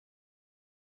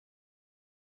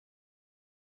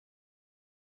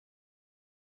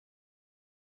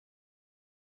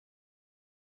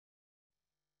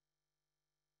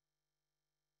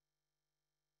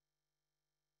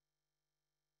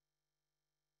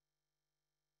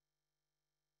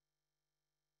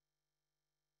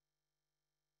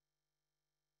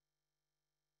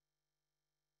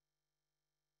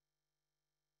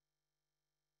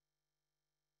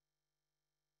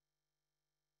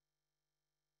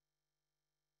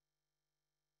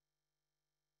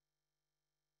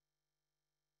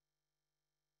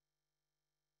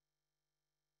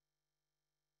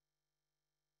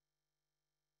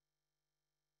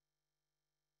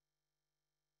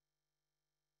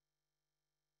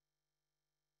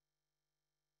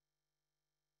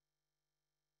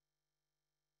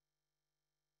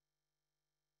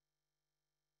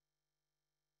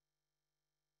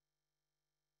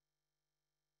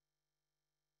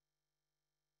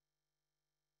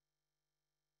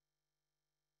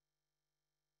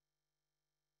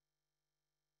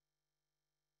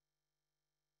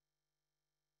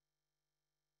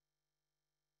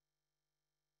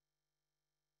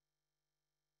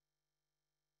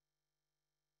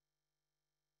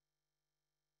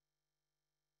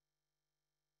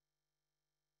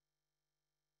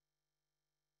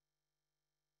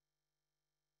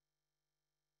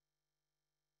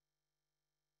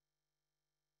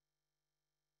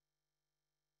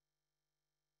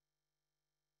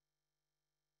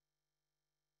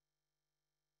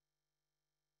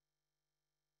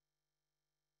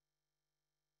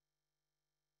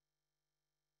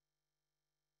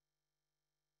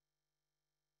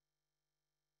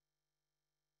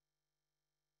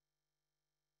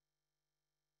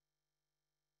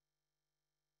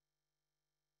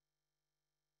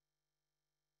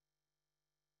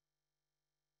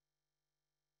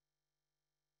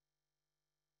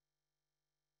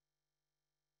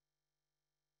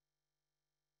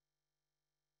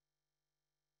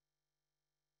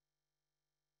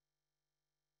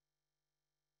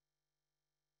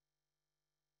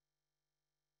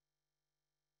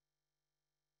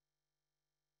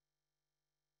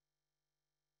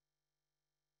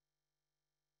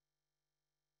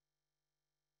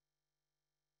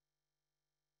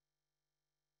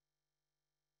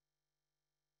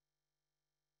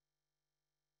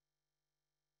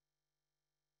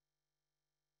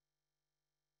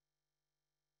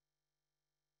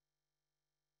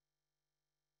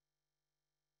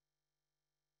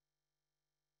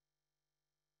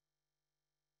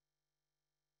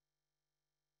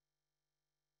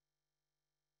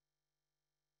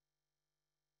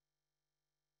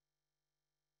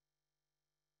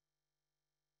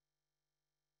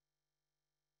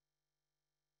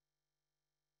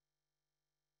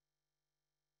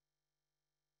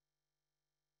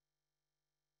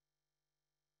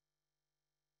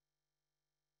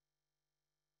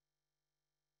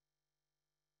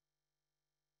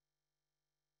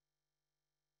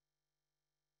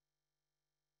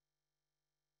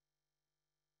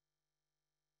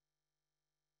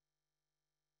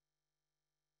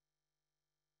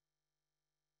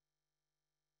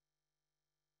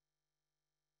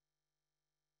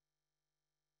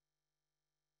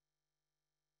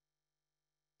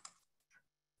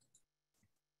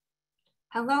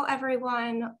Hello,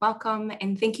 everyone. Welcome,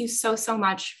 and thank you so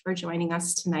much for joining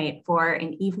us tonight for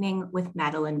an evening with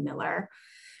Madeline Miller.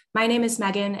 My name is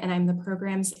Megan, and I'm the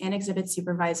Programs and Exhibit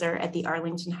Supervisor at the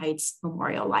Arlington Heights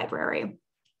Memorial Library.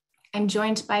 I'm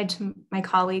joined by my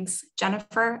colleagues,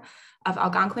 Jennifer of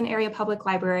Algonquin Area Public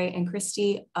Library and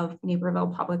Christy of Naperville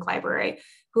Public Library,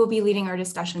 who will be leading our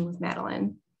discussion with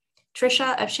Madeline.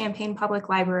 Trisha of Champaign Public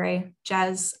Library,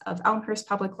 Jez of Elmhurst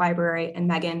Public Library, and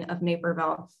Megan of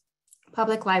Naperville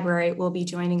Public Library will be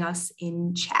joining us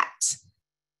in chat.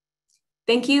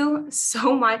 Thank you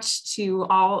so much to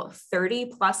all 30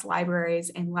 plus libraries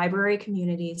and library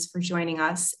communities for joining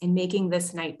us and making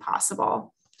this night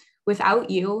possible. Without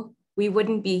you, we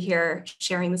wouldn't be here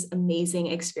sharing this amazing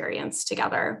experience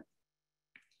together.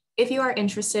 If you are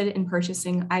interested in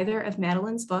purchasing either of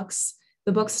Madeline's books,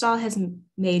 the bookstall has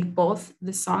made both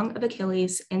the Song of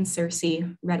Achilles and Circe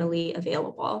readily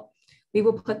available. We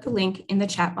will put the link in the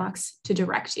chat box to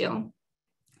direct you.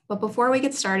 But before we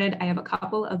get started, I have a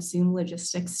couple of Zoom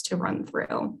logistics to run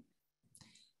through.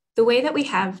 The way that we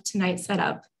have tonight set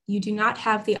up, you do not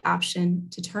have the option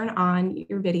to turn on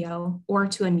your video or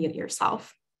to unmute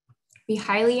yourself. We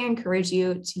highly encourage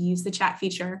you to use the chat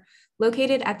feature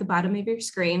located at the bottom of your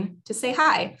screen to say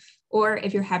hi, or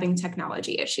if you're having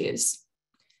technology issues.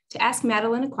 To ask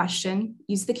Madeline a question,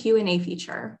 use the Q&A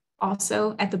feature,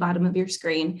 also at the bottom of your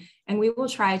screen, and we will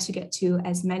try to get to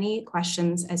as many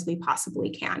questions as we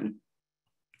possibly can.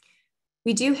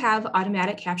 We do have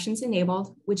automatic captions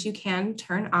enabled, which you can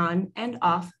turn on and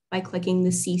off by clicking the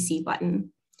CC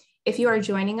button. If you are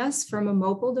joining us from a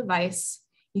mobile device,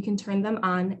 you can turn them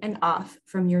on and off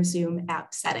from your Zoom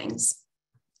app settings.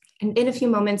 And in a few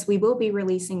moments, we will be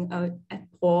releasing a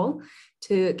poll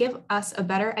to give us a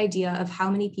better idea of how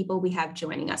many people we have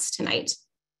joining us tonight.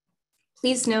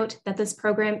 Please note that this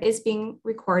program is being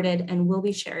recorded and will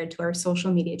be shared to our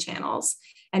social media channels,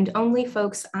 and only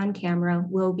folks on camera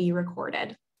will be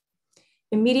recorded.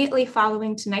 Immediately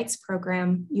following tonight's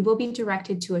program, you will be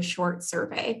directed to a short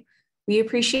survey. We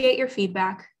appreciate your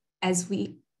feedback as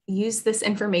we use this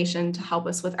information to help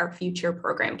us with our future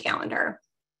program calendar.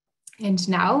 And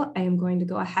now I am going to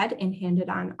go ahead and hand it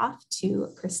on off to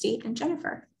Christy and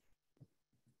Jennifer.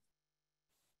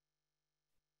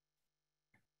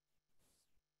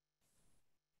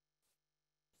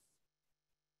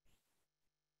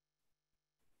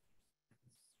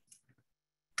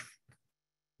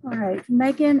 All right,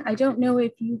 Megan, I don't know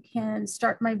if you can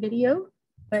start my video,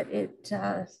 but it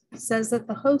says that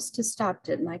the host has stopped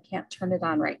it and I can't turn it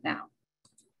on right now.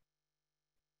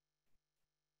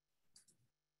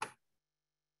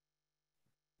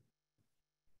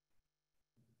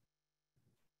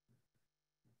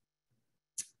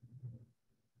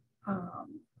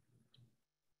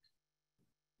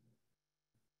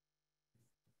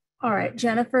 All right,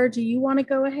 Jennifer, do you want to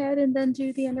go ahead and then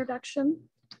do the introduction?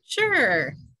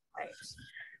 Sure. Right.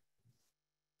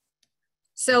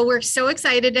 So we're so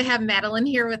excited to have Madeline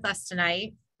here with us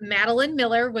tonight. Madeline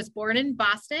Miller was born in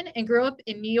Boston and grew up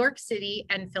in New York City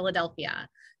and Philadelphia.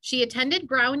 She attended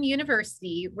Brown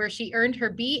University, where she earned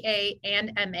her BA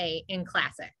and MA in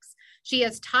classics. She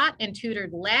has taught and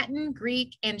tutored Latin,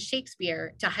 Greek, and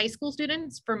Shakespeare to high school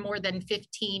students for more than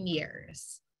 15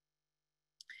 years.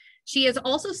 She has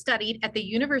also studied at the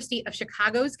University of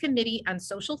Chicago's Committee on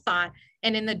Social Thought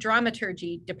and in the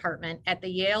dramaturgy department at the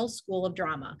Yale School of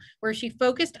Drama, where she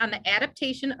focused on the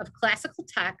adaptation of classical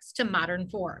texts to modern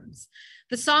forms.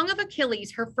 The Song of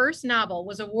Achilles, her first novel,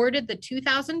 was awarded the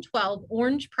 2012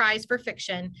 Orange Prize for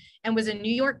Fiction and was a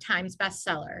New York Times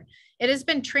bestseller. It has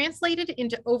been translated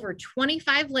into over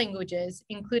 25 languages,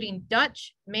 including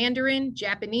Dutch, Mandarin,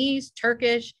 Japanese,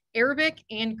 Turkish, Arabic,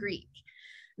 and Greek.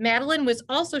 Madeline was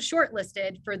also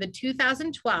shortlisted for the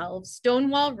 2012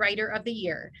 Stonewall Writer of the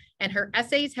Year, and her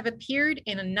essays have appeared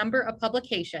in a number of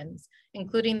publications,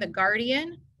 including The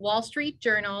Guardian, Wall Street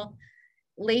Journal,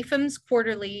 Lapham's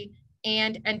Quarterly,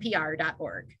 and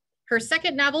NPR.org. Her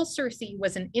second novel, Circe,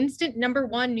 was an instant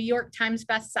 #1 New York Times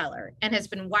bestseller and has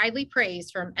been widely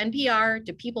praised from NPR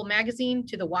to People magazine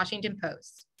to the Washington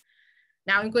Post.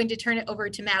 Now I'm going to turn it over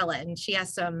to Madeline. She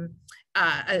has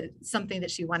something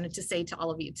that she wanted to say to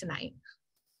all of you tonight.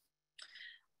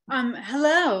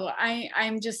 Hello,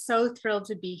 I'm just so thrilled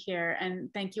to be here,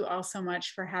 and thank you all so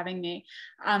much for having me.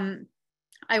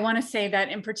 I want to say that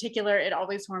in particular, it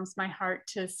always warms my heart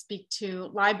to speak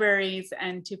to libraries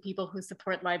and to people who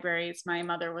support libraries. My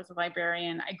mother was a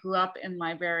librarian. I grew up in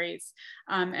libraries.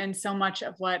 And so much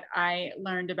of what I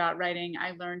learned about writing,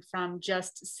 I learned from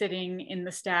just sitting in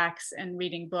the stacks and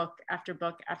reading book after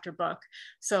book after book.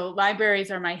 So libraries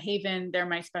are my haven. They're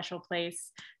my special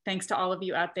place. thanks to all of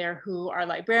you out there who are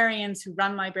librarians, who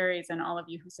run libraries, and all of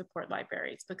you who support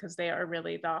libraries, because they are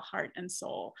really the heart and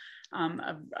soul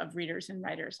of readers and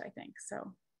writers, I think.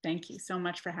 So thank you so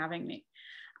much for having me.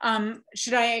 I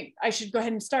should go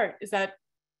ahead and start. Does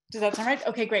that sound right?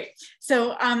 Okay, great.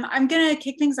 So I'm gonna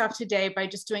kick things off today by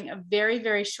just doing a very,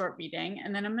 very short reading,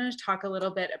 and then I'm gonna talk a little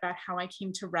bit about how I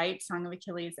came to write Song of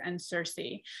Achilles and Circe.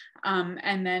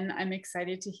 And then I'm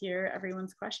excited to hear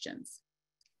everyone's questions.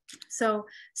 So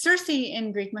Circe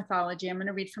in Greek mythology, I'm going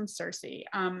to read from Circe.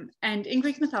 And in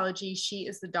Greek mythology, she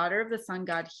is the daughter of the sun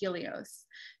god Helios.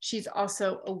 She's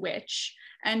also a witch,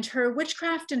 and her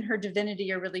witchcraft and her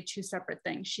divinity are really two separate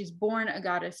things. She's born a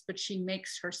goddess, but she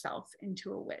makes herself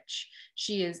into a witch.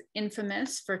 She is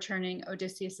infamous for turning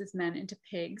Odysseus's men into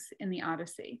pigs in the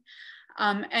Odyssey.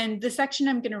 And the section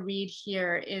I'm going to read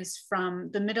here is from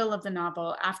the middle of the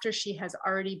novel, after she has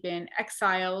already been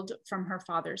exiled from her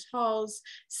father's halls,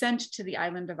 sent to the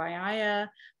island of Aiaia,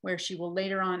 where she will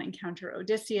later on encounter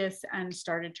Odysseus and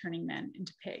started turning men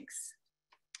into pigs.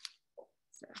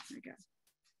 So here we go.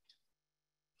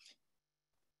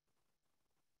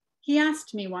 He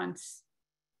asked me once,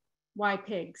 "Why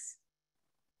pigs?"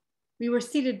 We were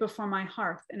seated before my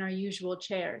hearth in our usual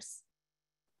chairs.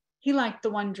 He liked the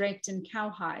one draped in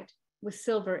cowhide with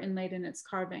silver inlaid in its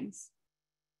carvings.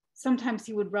 Sometimes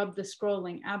he would rub the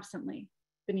scrolling absently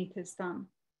beneath his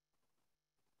thumb.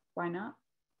 "Why not?"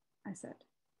 I said.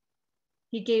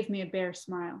 He gave me a bare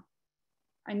smile.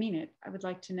 "I mean it, I would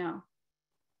like to know."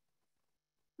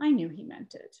 I knew he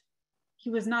meant it. He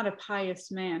was not a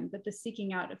pious man, but the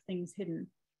seeking out of things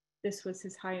hidden, this was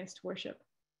his highest worship.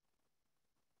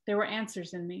 There were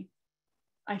answers in me.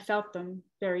 I felt them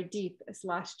very deep as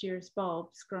last year's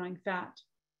bulbs growing fat.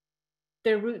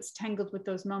 Their roots tangled with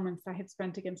those moments I had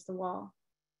spent against the wall,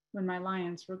 when my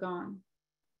lions were gone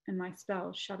and my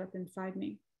spells shut up inside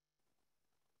me.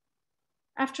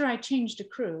 After I changed a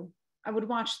crew, I would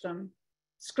watch them,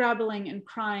 scrabbling and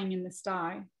crying in the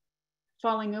sty,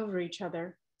 falling over each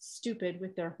other, stupid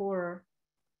with their horror.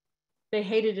 They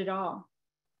hated it all,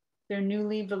 their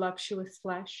newly voluptuous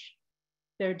flesh,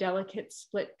 their delicate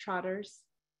split trotters,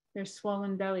 their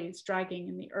swollen bellies dragging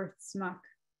in the earth's muck.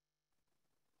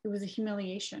 It was a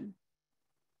humiliation,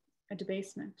 a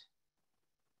debasement.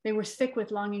 They were sick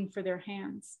with longing for their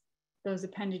hands, those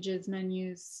appendages men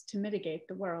use to mitigate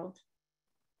the world.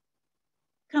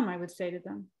 Come, I would say to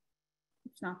them,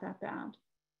 it's not that bad.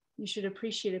 You should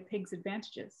appreciate a pig's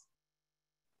advantages.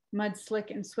 Mud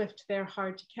slick and swift, they're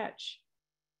hard to catch.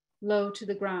 Low to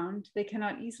the ground, they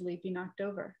cannot easily be knocked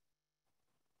over.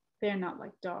 They are not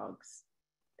like dogs.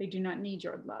 They do not need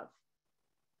your love.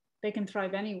 They can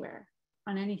thrive anywhere,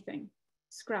 on anything,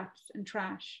 scraps and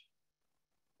trash.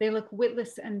 They look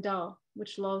witless and dull,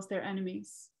 which lulls their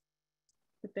enemies.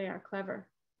 But they are clever.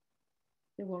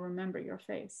 They will remember your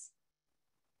face.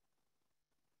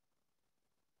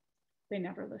 They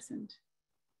never listened.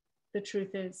 The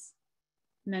truth is,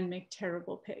 men make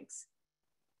terrible pigs.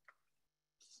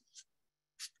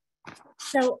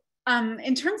 So,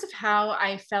 in terms of how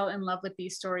I fell in love with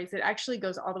these stories, it actually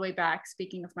goes all the way back,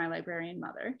 speaking of my librarian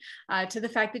mother, to the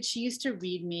fact that she used to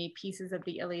read me pieces of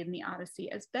the Iliad and the Odyssey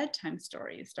as bedtime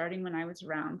stories, starting when I was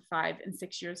around 5 and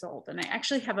 6 years old. And I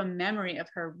actually have a memory of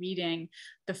her reading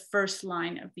the first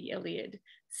line of the Iliad,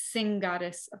 "Sing,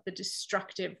 goddess of the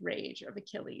destructive rage of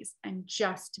Achilles," and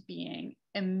just being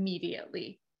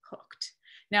immediately hooked.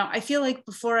 Now, I feel like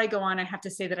before I go on, I have to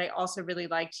say that I also really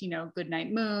liked,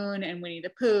 Goodnight Moon and Winnie the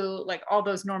Pooh, like all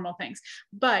those normal things.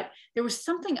 But there was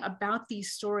something about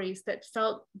these stories that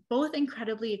felt both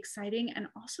incredibly exciting and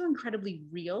also incredibly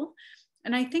real.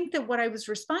 And I think that what I was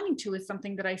responding to is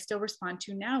something that I still respond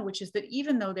to now, which is that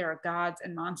even though there are gods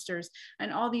and monsters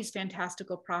and all these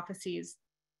fantastical prophecies,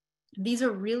 these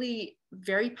are really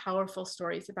very powerful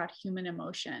stories about human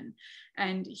emotion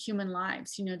and human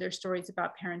lives. There's stories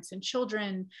about parents and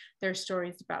children. There's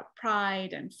stories about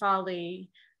pride and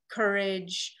folly,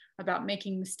 courage, about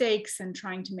making mistakes and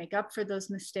trying to make up for those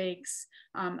mistakes,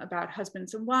 about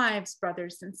husbands and wives,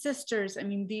 brothers and sisters. I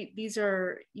mean, these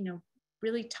are,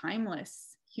 really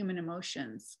timeless human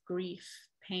emotions: grief,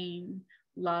 pain,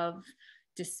 love,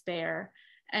 despair.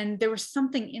 And there was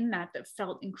something in that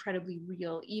felt incredibly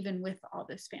real, even with all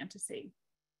this fantasy.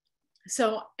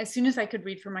 So as soon as I could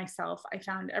read for myself, I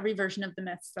found every version of the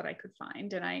myths that I could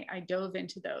find, and I dove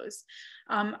into those.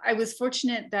 I was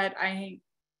fortunate that I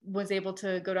was able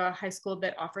to go to a high school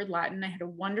that offered Latin. I had a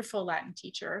wonderful Latin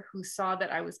teacher who saw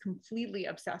that I was completely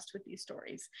obsessed with these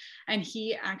stories, and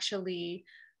he actually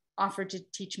offered to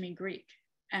teach me Greek.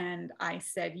 And I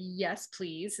said, yes,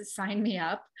 please, sign me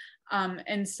up.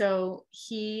 And so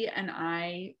he and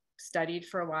I studied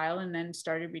for a while, and then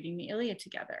started reading the Iliad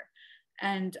together.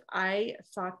 And I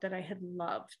thought that I had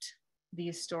loved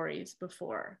these stories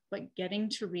before, but getting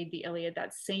to read the Iliad,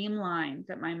 that same line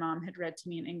that my mom had read to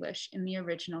me in English, in the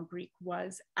original Greek,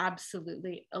 was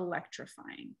absolutely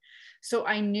electrifying. So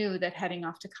I knew that heading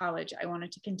off to college, I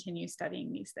wanted to continue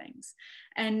studying these things.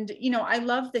 And, you know, I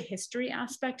love the history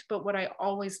aspect, but what I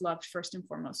always loved first and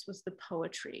foremost was the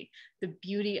poetry, the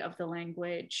beauty of the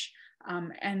language,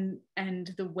 and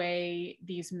the way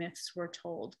these myths were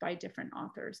told by different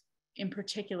authors, in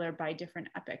particular by different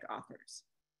epic authors.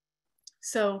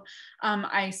 So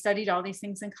I studied all these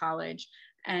things in college.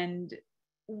 And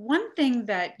one thing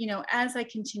that, you know, as I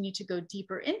continued to go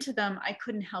deeper into them, I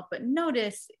couldn't help but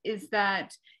notice is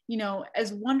that, you know,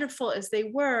 as wonderful as they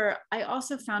were, I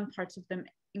also found parts of them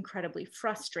incredibly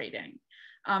frustrating.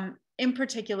 In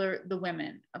particular, the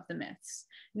women of the myths.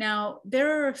 Now,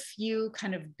 there are a few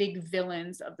kind of big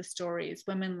villains of the stories,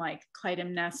 women like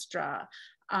Clytemnestra,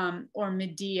 or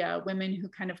Medea, women who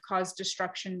kind of cause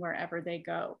destruction wherever they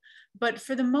go. But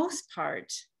for the most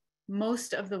part,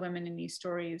 most of the women in these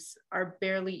stories are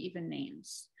barely even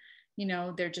names. You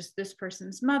know, they're just this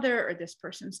person's mother or this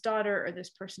person's daughter or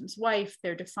this person's wife.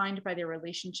 They're defined by their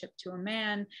relationship to a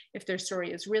man. If their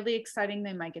story is really exciting,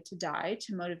 they might get to die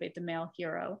to motivate the male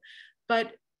hero.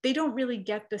 But they don't really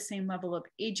get the same level of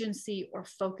agency or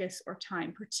focus or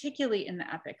time, particularly in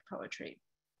the epic poetry.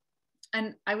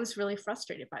 And I was really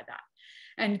frustrated by that.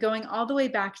 And going all the way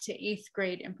back to 8th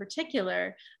grade in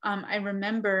particular, I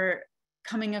remember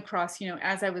coming across, you know,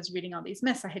 as I was reading all these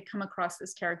myths, I had come across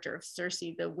this character of Circe,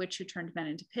 the witch who turned men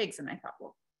into pigs. And I thought,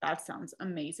 well, that sounds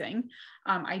amazing.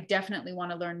 I definitely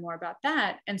want to learn more about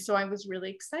that. And so I was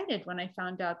really excited when I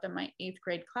found out that my 8th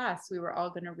grade class, we were all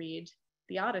going to read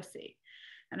the Odyssey.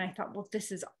 And I thought, well,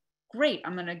 this is great.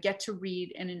 I'm going to get to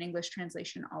read in an English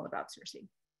translation all about Circe.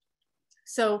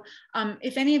 So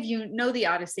if any of you know the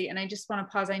Odyssey, and I just want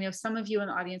to pause, I know some of you in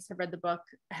the audience have read the book,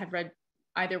 have read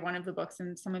either one of the books,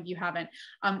 and some of you haven't.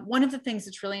 One of the things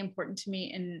that's really important to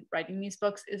me in writing these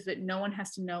books is that no one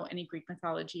has to know any Greek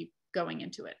mythology going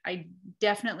into it. I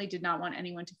definitely did not want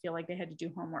anyone to feel like they had to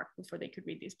do homework before they could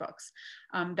read these books.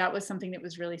 That was something that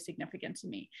was really significant to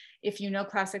me. If you know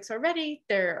classics already,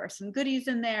 there are some goodies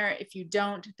in there. If you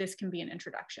don't, this can be an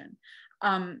introduction.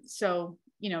 So,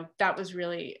 you know, that was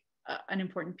really an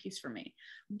important piece for me.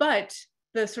 But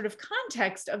the sort of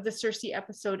context of the Circe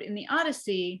episode in the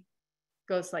Odyssey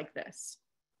goes like this.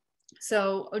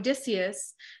 So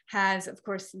Odysseus has, of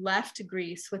course, left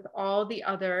Greece with all the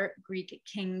other Greek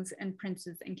kings and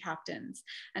princes and captains,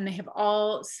 and they have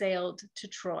all sailed to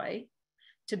Troy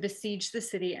to besiege the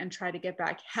city and try to get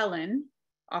back Helen,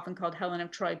 often called Helen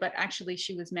of Troy, but actually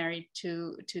she was married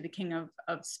to the king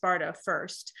of Sparta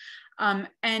first.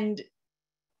 And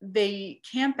they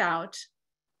camp out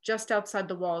just outside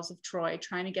the walls of Troy,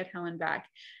 trying to get Helen back.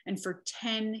 And for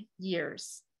 10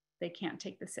 years, they can't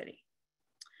take the city.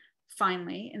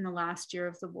 Finally, in the last year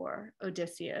of the war,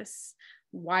 Odysseus,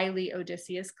 wily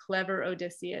Odysseus, clever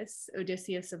Odysseus,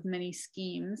 Odysseus of many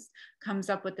schemes, comes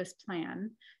up with this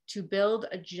plan to build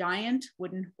a giant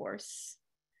wooden horse,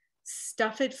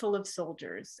 stuff it full of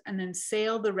soldiers, and then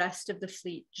sail the rest of the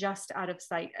fleet just out of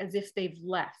sight, as if they've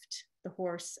left the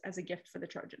horse as a gift for the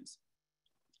Trojans.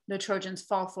 The Trojans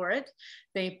fall for it.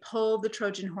 They pull the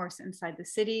Trojan horse inside the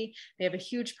city. They have a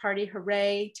huge party,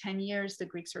 hooray, 10 years, the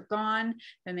Greeks are gone.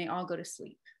 Then they all go to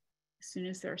sleep. As soon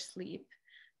as they're asleep,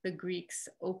 the Greeks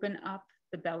open up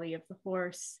the belly of the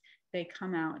horse. They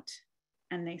come out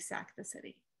and they sack the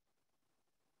city.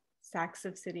 Sacks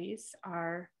of cities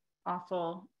are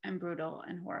awful and brutal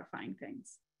and horrifying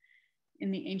things.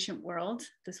 In the ancient world,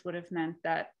 this would have meant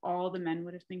that all the men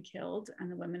would have been killed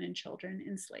and the women and children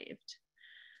enslaved.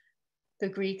 The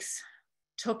Greeks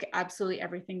took absolutely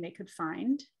everything they could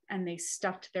find, and they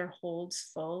stuffed their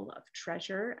holds full of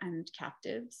treasure and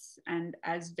captives. And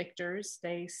as victors,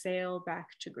 they sail back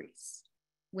to Greece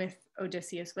with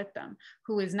Odysseus with them,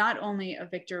 who is not only a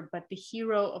victor, but the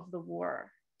hero of the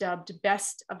war, dubbed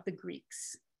best of the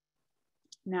Greeks.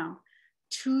 Now,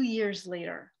 2 years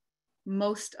later,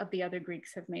 most of the other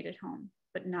Greeks have made it home,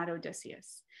 but not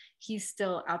Odysseus. He's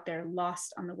still out there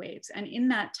lost on the waves. And in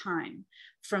that time,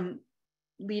 from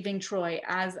leaving Troy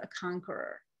as a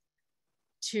conqueror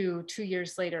to 2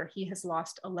 years later, he has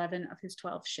lost 11 of his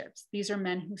 12 ships. These are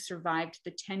men who survived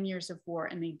the 10 years of war,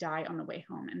 and they die on the way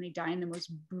home. And they die in the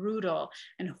most brutal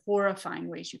and horrifying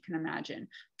ways you can imagine.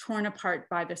 Torn apart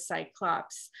by the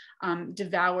Cyclops,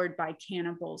 devoured by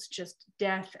cannibals, just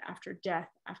death after death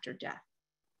after death.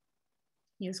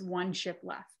 He has one ship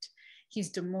left.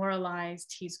 He's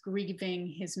demoralized, he's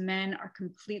grieving, his men are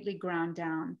completely ground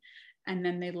down. And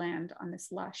then they land on this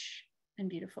lush and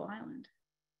beautiful island.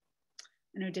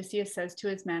 And Odysseus says to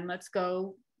his men, let's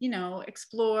go, you know,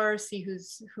 explore, see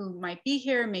who might be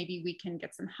here. Maybe we can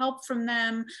get some help from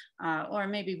them, or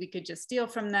maybe we could just steal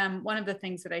from them. One of the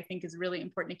things that I think is really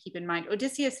important to keep in mind,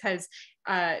 Odysseus has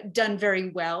done very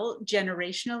well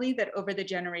generationally, that over the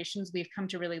generations we've come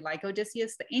to really like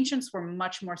Odysseus. The ancients were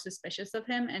much more suspicious of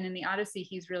him, and in the Odyssey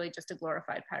he's really just a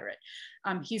glorified pirate.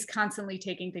 He's constantly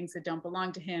taking things that don't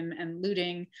belong to him and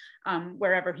looting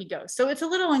wherever he goes. So it's a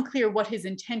little unclear what his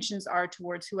intentions are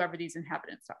towards whoever these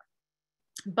inhabitants are.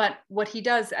 But what he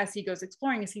does as he goes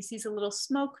exploring is he sees a little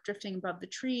smoke drifting above the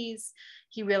trees.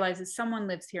 He realizes someone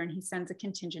lives here, and he sends a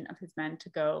contingent of his men to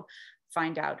go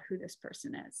find out who this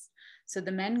person is. So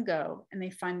the men go and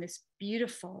they find this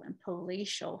beautiful and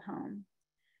palatial home.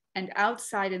 And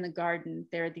outside in the garden,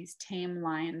 there are these tame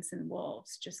lions and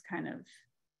wolves just kind of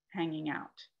hanging out,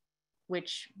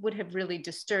 which would have really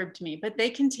disturbed me. But they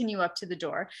continue up to the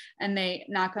door and they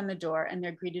knock on the door, and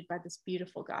they're greeted by this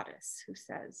beautiful goddess who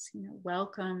says, you know,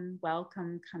 welcome,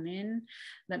 welcome, come in.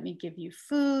 Let me give you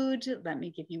food. Let me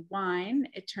give you wine.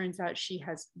 It turns out she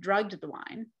has drugged the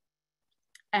wine.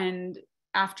 And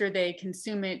after they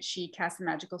consume it, she casts a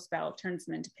magical spell, turns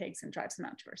them into pigs, and drives them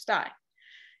out to her sty.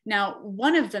 Now,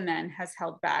 one of the men has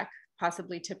held back,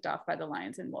 possibly tipped off by the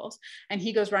lions and wolves. And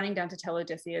he goes running down to tell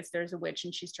Odysseus there's a witch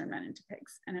and she's turned men into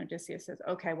pigs. And Odysseus says,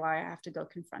 okay, well, I have to go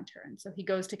confront her. And so he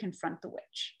goes to confront the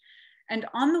witch. And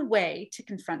on the way to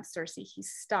confront Circe,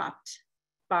 he's stopped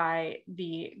by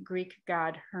the Greek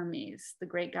god Hermes, the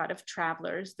great god of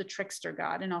travelers, the trickster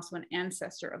god, and also an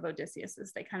ancestor of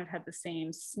Odysseus's. They kind of had the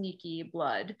same sneaky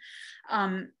blood.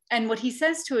 And what he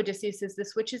says to Odysseus is,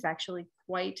 this witch is actually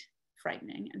quite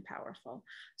frightening and powerful.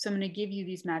 So I'm going to give you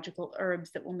these magical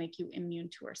herbs that will make you immune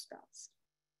to her spells.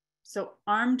 So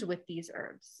armed with these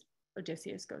herbs,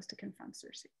 Odysseus goes to confront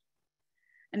Circe.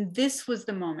 And this was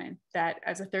the moment that,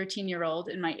 as a 13-year-old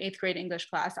in my 8th grade English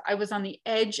class, I was on the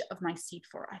edge of my seat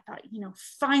for. I thought, you know,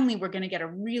 finally we're going to get a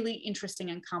really interesting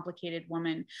and complicated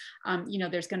woman. You know,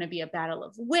 there's going to be a battle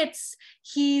of wits.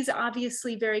 He's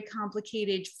obviously very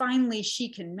complicated. Finally, she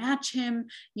can match him.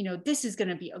 You know, this is going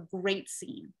to be a great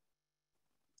scene.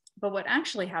 But what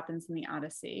actually happens in the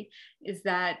Odyssey is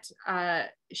that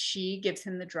she gives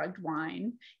him the drugged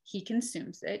wine. He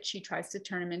consumes it. She tries to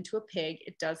turn him into a pig.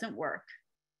 It doesn't work.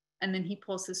 And then he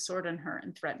pulls his sword on her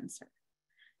and threatens her.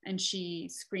 And she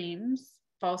screams,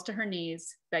 falls to her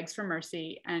knees, begs for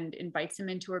mercy, and invites him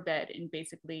into her bed in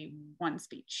basically one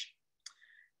speech.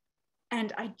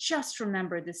 And I just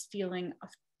remember this feeling of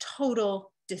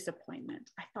total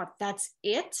disappointment. I thought, that's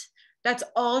it? That's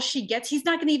all she gets? He's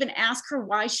not going to even ask her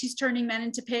why she's turning men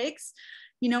into pigs?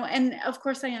 You know, and of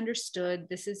course I understood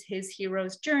this is his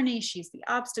hero's journey. She's the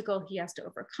obstacle. He has to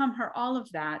overcome her, all of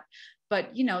that.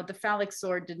 But, you know, the phallic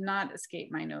sword did not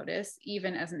escape my notice.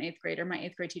 Even as an 8th grader, my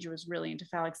 8th grade teacher was really into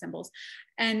phallic symbols.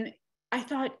 And I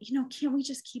thought, you know, can't we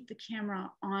just keep the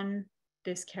camera on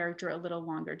this character a little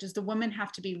longer? Does the woman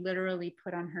have to be literally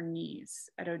put on her knees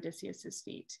at Odysseus's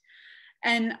feet?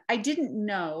 And I didn't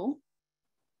know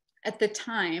at the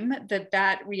time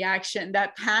that reaction,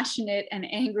 that passionate and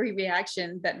angry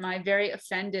reaction that my very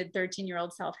offended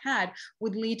 13-year-old self had,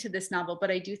 would lead to this novel.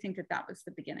 But I do think that that was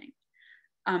the beginning.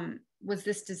 Was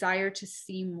this desire to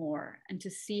see more and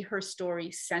to see her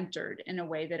story centered in a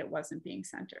way that it wasn't being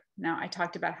centered. Now, I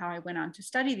talked about how I went on to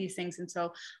study these things. And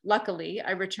so luckily,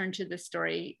 I returned to this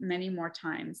story many more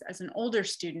times as an older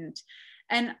student.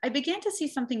 And I began to see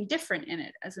something different in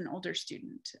it as an older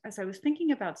student. As I was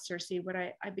thinking about Circe, what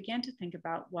I began to think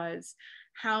about was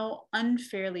how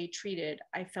unfairly treated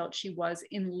I felt she was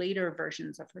in later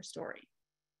versions of her story.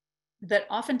 That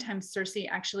oftentimes Circe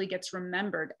actually gets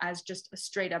remembered as just a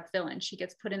straight up villain. She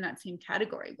gets put in that same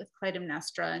category with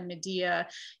Clytemnestra and Medea.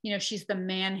 You know, she's the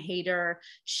man hater.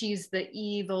 She's the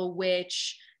evil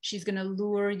witch. She's going to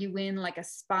lure you in like a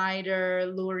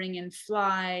spider, luring in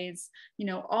flies. You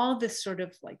know, all this sort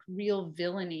of like real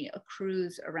villainy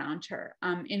accrues around her.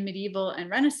 In medieval and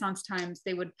Renaissance times,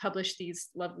 they would publish these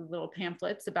lovely little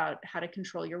pamphlets about how to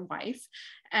control your wife.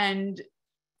 And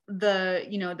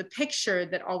the picture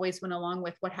that always went along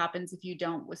with what happens if you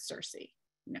don't was Circe.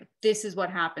 You know, this is what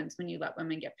happens when you let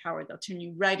women get power. They'll turn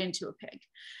you right into a pig.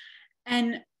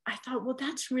 And I thought, well,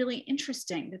 that's really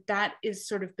interesting that is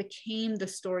sort of became the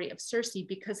story of Circe,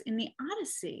 because in the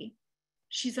Odyssey,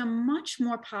 she's a much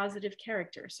more positive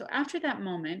character. So after that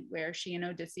moment where she and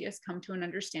Odysseus come to an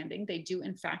understanding, they do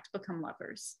in fact become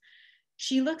lovers.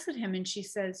 She looks at him and she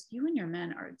says, you and your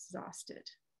men are exhausted.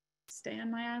 Stay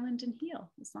on my island and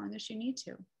heal as long as you need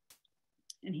to.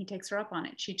 And he takes her up on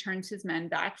it. She turns his men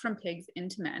back from pigs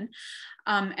into men.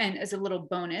 And as a little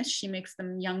bonus, she makes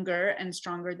them younger and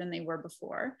stronger than they were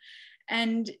before.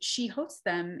 And she hosts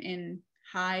them in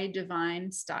high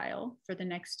divine style for the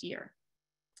next year.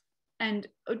 And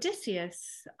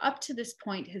Odysseus, up to this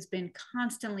point, has been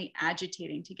constantly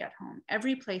agitating to get home.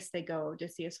 Every place they go,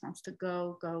 Odysseus wants to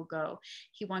go, go, go.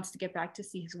 He wants to get back to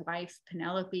see his wife,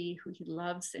 Penelope, who he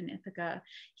loves in Ithaca.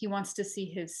 He wants to see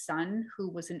his son, who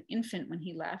was an infant when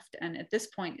he left, and at this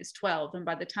point is 12. And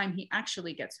by the time he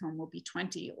actually gets home, will be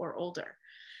 20 or older.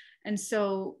 And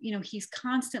so, he's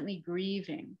constantly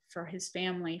grieving for his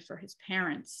family, for his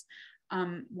parents,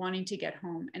 wanting to get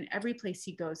home. And every place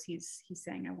he goes, he's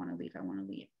saying, I want to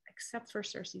leave, except for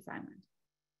Circe's island.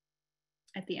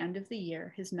 At the end of the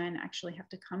year, his men actually have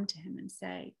to come to him and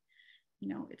say,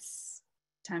 it's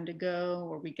time to go.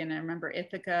 Are we going to remember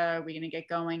Ithaca? Are we going to get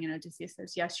going? And Odysseus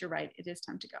says, yes, you're right. It is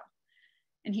time to go.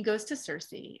 And he goes to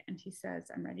Circe and he says,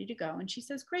 I'm ready to go. And she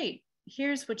says, great.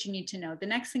 Here's what you need to know. The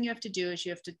next thing you have to do is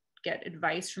you have to get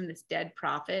advice from this dead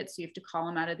prophet. So you have to call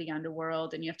him out of the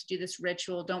underworld, and you have to do this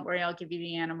ritual. Don't worry, I'll give you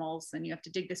the animals. And you have to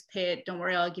dig this pit. Don't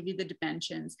worry, I'll give you the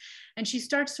dimensions. And she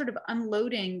starts sort of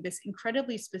unloading this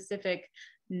incredibly specific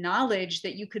knowledge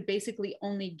that you could basically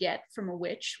only get from a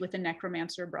witch with a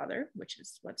necromancer brother, which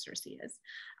is what Circe is.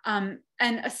 And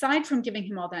aside from giving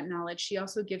him all that knowledge, she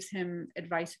also gives him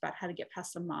advice about how to get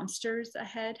past the monsters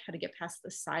ahead, how to get past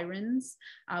the sirens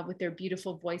with their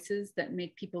beautiful voices that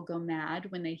make people go mad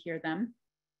when they hear them.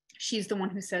 She's the one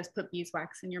who says, put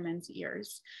beeswax in your men's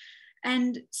ears.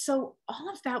 And so all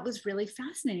of that was really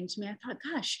fascinating to me. I thought,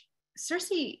 gosh,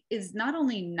 Circe is not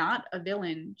only not a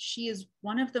villain, she is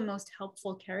one of the most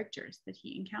helpful characters that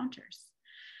he encounters.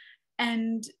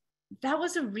 And that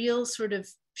was a real sort of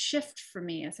shift for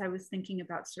me as I was thinking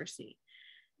about Circe.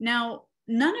 Now,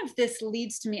 none of this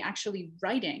leads to me actually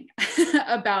writing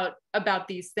about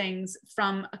these things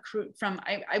from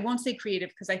I won't say creative,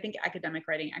 because I think academic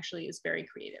writing actually is very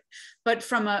creative, but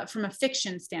from a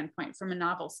fiction standpoint, from a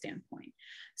novel standpoint.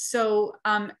 So,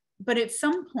 but at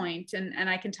some point, and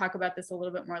I can talk about this a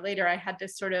little bit more later, I had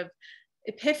this sort of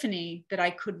epiphany that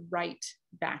I could write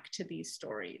back to these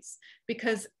stories,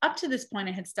 because up to this point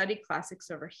I had studied classics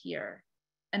over here,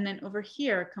 and then over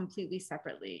here, completely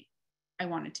separately, I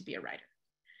wanted to be a writer.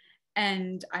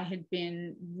 And I had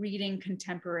been reading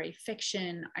contemporary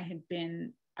fiction.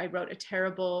 I wrote a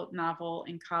terrible novel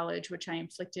in college, which I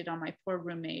inflicted on my poor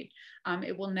roommate.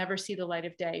 It will never see the light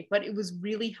of day, but it was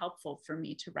really helpful for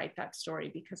me to write that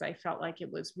story, because I felt like it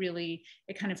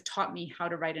kind of taught me how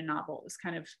to write a novel. It was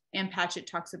kind of, Ann Patchett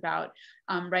talks about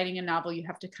writing a novel, you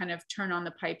have to kind of turn on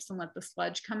the pipes and let the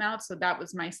sludge come out. So that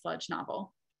was my sludge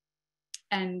novel.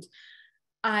 And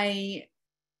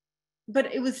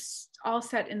but it was all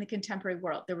set in the contemporary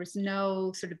world. There was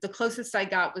no sort of, the closest I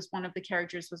got was one of the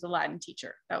characters was a Latin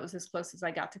teacher. That was as close as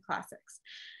I got to classics.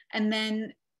 And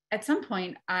then at some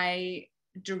point I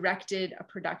directed a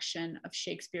production of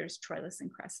Shakespeare's Troilus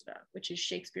and Cressida, which is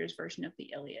Shakespeare's version of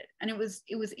the Iliad. And it was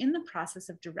in the process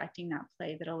of directing that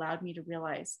play that allowed me to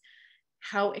realize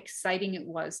how exciting it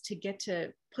was to get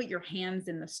to put your hands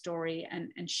in the story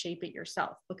and shape it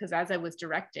yourself. Because as I was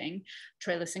directing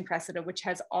Troilus and Cressida, which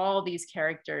has all these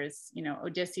characters,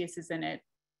 Odysseus is in it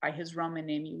by his Roman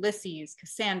name, Ulysses,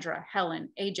 Cassandra, Helen,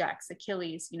 Ajax,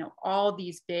 Achilles, all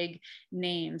these big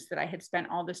names that I had spent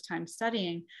all this time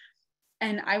studying.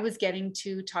 And I was getting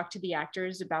to talk to the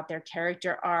actors about their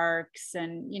character arcs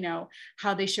and,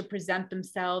 how they should present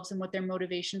themselves and what their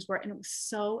motivations were. And it was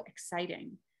so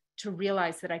exciting to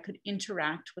realize that I could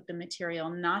interact with the material,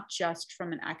 not just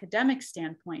from an academic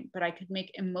standpoint, but I could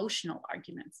make emotional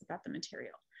arguments about the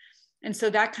material. And so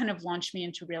that kind of launched me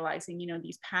into realizing,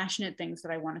 these passionate things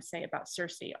that I want to say about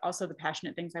Circe, also the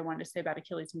passionate things I wanted to say about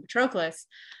Achilles and Patroclus,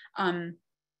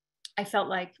 I felt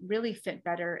like really fit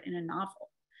better in a novel.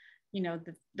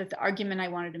 The argument I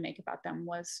wanted to make about them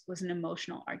was an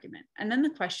emotional argument. And then the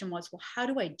question was, well, how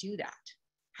do I do that?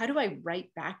 How do I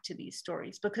write back to these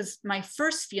stories? Because my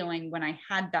first feeling when I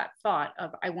had that thought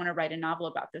of, I want to write a novel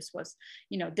about this was,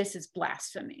 this is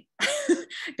blasphemy.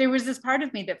 There was this part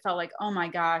of me that felt like, oh my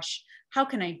gosh, how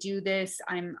can I do this?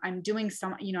 I'm doing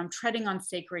I'm treading on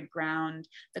sacred ground.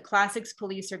 The classics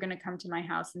police are going to come to my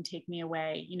house and take me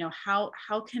away. How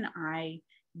can I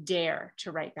dare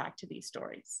to write back to these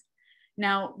stories?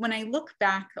 Now, when I look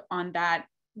back on that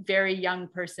very young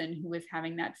person who was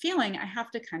having that feeling, I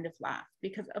have to kind of laugh,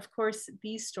 because of course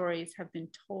these stories have been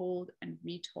told and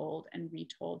retold and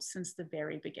retold since the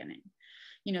very beginning.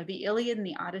 The Iliad and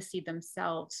the Odyssey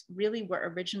themselves really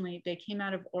were originally, they came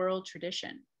out of oral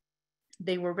tradition.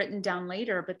 They were written down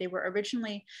later, but they were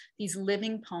originally these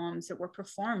living poems that were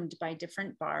performed by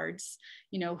different bards,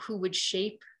 who would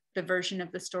shape the version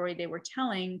of the story they were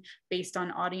telling based on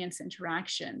audience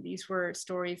interaction. These were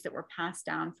stories that were passed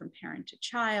down from parent to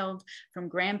child, from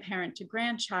grandparent to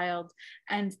grandchild,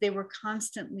 and they were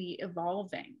constantly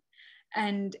evolving.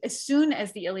 And as soon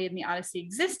as the Iliad and the Odyssey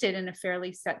existed in a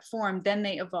fairly set form, then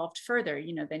they evolved further.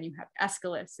 Then you have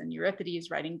Aeschylus and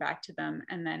Euripides writing back to them.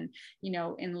 And then,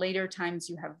 in later times,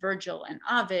 you have Virgil and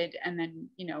Ovid, and then,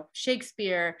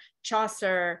 Shakespeare,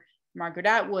 Chaucer, Margaret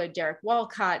Atwood, Derek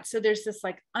Walcott. So there's this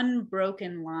like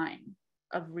unbroken line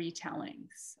of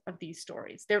retellings of these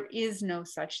stories. There is no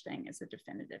such thing as a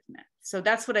definitive myth. So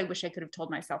that's what I wish I could have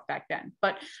told myself back then.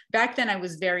 But back then I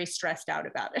was very stressed out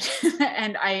about it.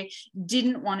 And I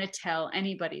didn't want to tell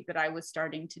anybody that I was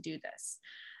starting to do this.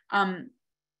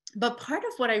 But part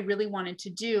of what I really wanted to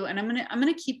do, and I'm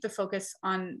gonna keep the focus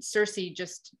on Circe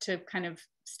just to kind of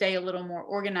stay a little more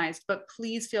organized, but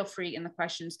please feel free in the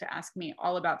questions to ask me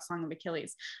all about Song of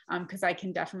Achilles, because I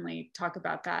can definitely talk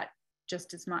about that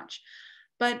just as much.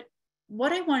 But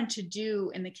what I wanted to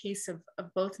do in the case of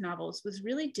both novels was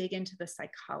really dig into the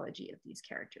psychology of these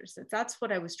characters. That's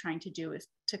what I was trying to do, is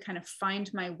to kind of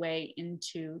find my way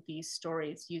into these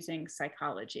stories using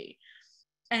psychology.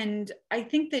 And I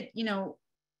think that,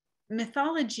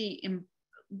 mythology in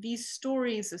these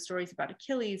stories, the stories about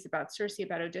Achilles, about Circe,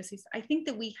 about Odysseus, I think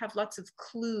that we have lots of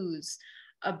clues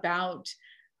about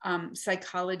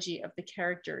psychology of the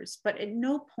characters, but at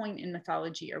no point in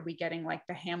mythology are we getting like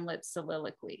the Hamlet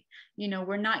soliloquy.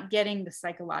 We're not getting the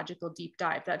psychological deep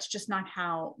dive. That's just not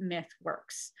how myth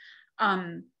works.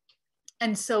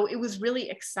 And so it was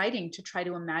really exciting to try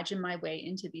to imagine my way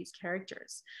into these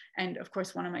characters. And of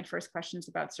course, one of my first questions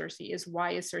about Circe is,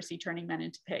 why is Circe turning men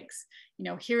into pigs?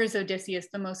 Here is Odysseus,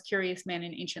 the most curious man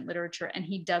in ancient literature, and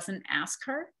he doesn't ask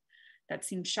her. That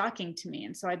seemed shocking to me.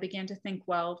 And so I began to think,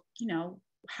 well,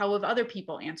 how have other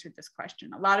people answered this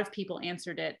question? A lot of people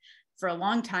answered it for a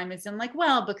long time as in like,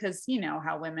 well, because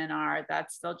how women are,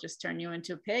 they'll just turn you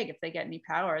into a pig if they get any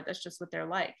power. That's just what they're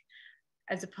like.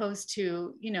 As opposed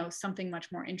to, something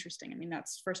much more interesting. I mean,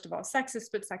 that's first of all sexist,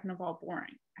 but second of all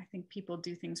boring. I think people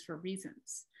do things for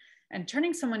reasons. And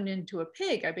turning someone into a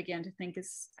pig, I began to think,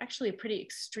 is actually a pretty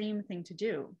extreme thing to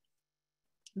do.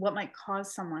 What might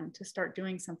cause someone to start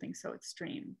doing something so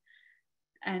extreme?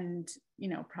 And,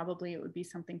 probably it would be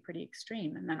something pretty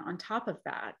extreme. And then on top of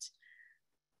that,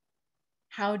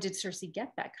 how did Circe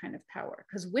get that kind of power?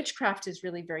 Because witchcraft is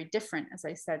really very different, as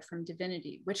I said, from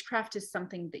divinity. Witchcraft is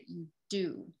something that you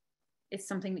do. It's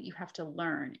something that you have to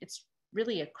learn. It's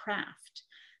really a craft.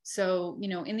 So,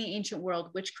 in the ancient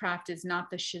world, witchcraft is not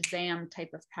the Shazam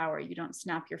type of power. You don't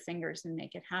snap your fingers and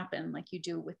make it happen like you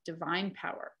do with divine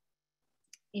power.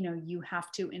 You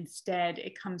have to instead,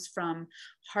 it comes from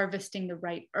harvesting the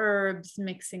right herbs,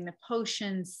 mixing the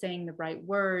potions, saying the right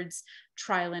words,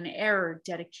 trial and error,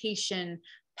 dedication,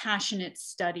 passionate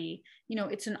study.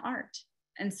 It's an art.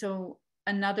 And so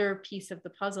another piece of the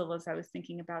puzzle, as I was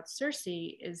thinking about Circe,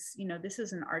 is, this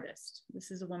is an artist.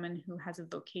 This is a woman who has a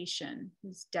vocation,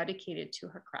 who's dedicated to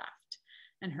her craft.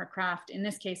 And her craft, in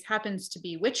this case, happens to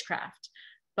be witchcraft.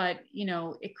 But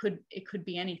it could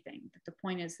be anything. But the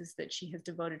point is that she has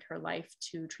devoted her life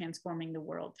to transforming the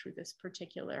world through this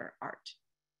particular art.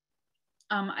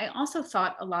 I also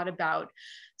thought a lot about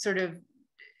sort of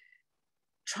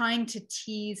trying to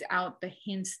tease out the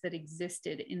hints that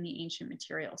existed in the ancient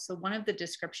material. So one of the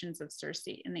descriptions of Circe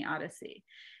in the Odyssey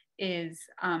is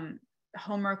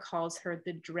Homer calls her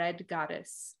the dread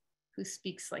goddess who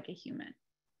speaks like a human.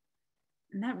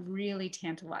 And that really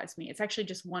tantalized me. It's actually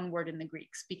just one word in the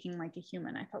Greek, speaking like a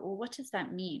human. I thought, well, what does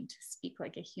that mean, to speak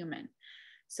like a human?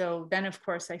 So then, of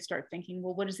course, I start thinking,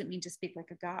 well, what does it mean to speak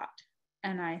like a god?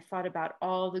 And I thought about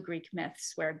all the Greek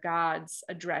myths where gods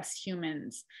address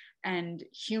humans and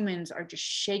humans are just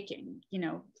shaking.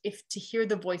 If to hear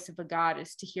the voice of a god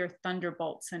is to hear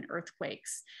thunderbolts and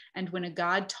earthquakes. And when a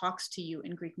god talks to you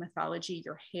in Greek mythology,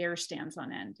 your hair stands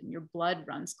on end and your blood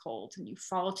runs cold and you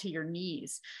fall to your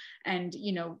knees. And,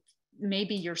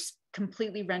 maybe you're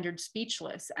completely rendered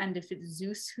speechless. And if it's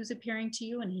Zeus who's appearing to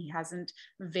you and he hasn't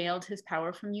veiled his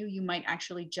power from you, you might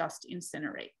actually just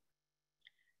incinerate.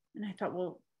 And I thought,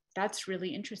 well, that's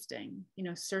really interesting.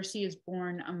 Circe is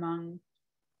born among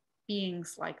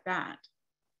beings like that,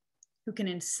 who can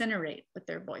incinerate with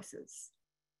their voices,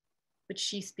 but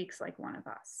she speaks like one of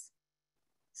us.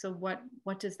 So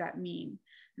what does that mean?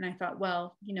 And I thought,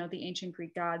 well, the ancient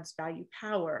Greek gods value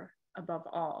power, above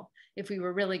all. If we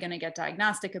were really going to get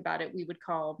diagnostic about it, we would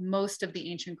call most of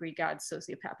the ancient Greek gods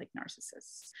sociopathic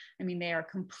narcissists. I mean, they are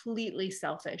completely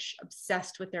selfish,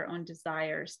 obsessed with their own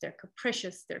desires. They're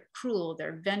capricious, they're cruel,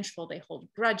 they're vengeful, they hold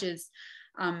grudges.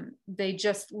 They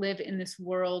just live in this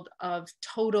world of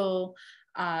total,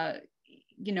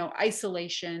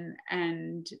 isolation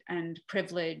and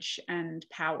privilege and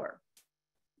power.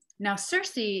 Now,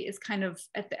 Circe is kind of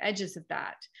at the edges of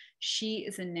that. She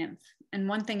is a nymph. And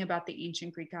one thing about the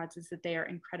ancient Greek gods is that they are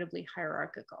incredibly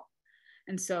hierarchical.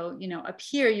 And so, up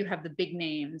here you have the big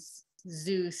names,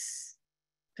 Zeus,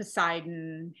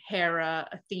 Poseidon, Hera,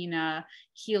 Athena,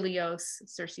 Helios,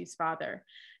 Circe's father.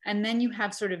 And then you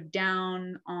have sort of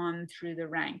down on through the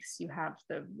ranks. You have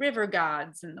the river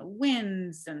gods and the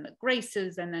winds and the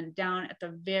graces, and then down at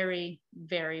the very,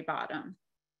 very bottom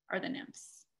are the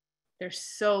nymphs. They're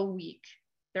so weak,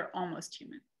 they're almost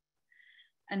human.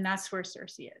 And that's where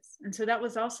Circe is. And so that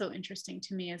was also interesting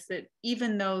to me, is that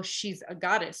even though she's a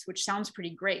goddess, which sounds pretty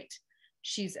great,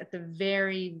 she's at the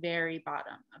very, very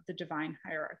bottom of the divine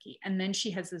hierarchy. And then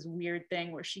she has this weird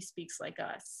thing where she speaks like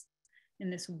us in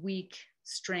this weak,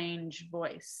 strange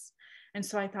voice. And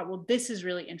so I thought, well, this is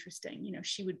really interesting.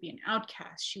 She would be an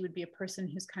outcast. She would be a person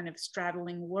who's kind of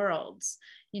straddling worlds.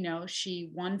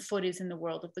 One foot is in the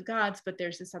world of the gods, but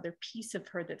there's this other piece of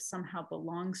her that somehow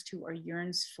belongs to or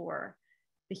yearns for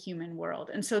the human world.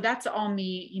 And so that's all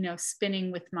me, spinning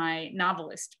with my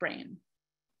novelist brain.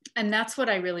 And that's what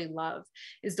I really love,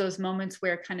 is those moments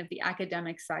where kind of the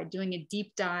academic side, doing a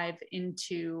deep dive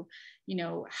into,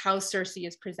 how Circe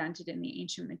is presented in the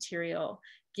ancient material,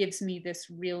 gives me this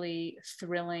really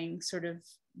thrilling sort of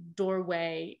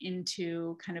doorway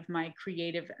into kind of my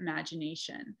creative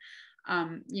imagination.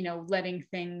 Letting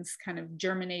things kind of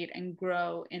germinate and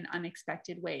grow in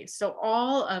unexpected ways. So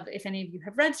if any of you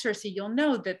have read Circe, you'll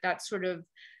know that sort of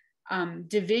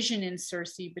division in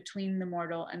Circe between the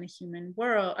mortal and the human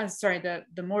world,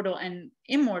 the mortal and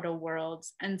immortal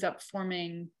worlds ends up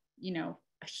forming,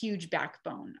 a huge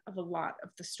backbone of a lot of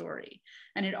the story.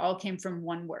 And it all came from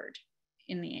one word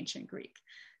in the ancient Greek.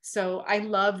 So I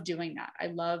love doing that. I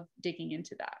love digging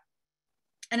into that.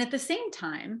 And at the same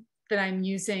time that I'm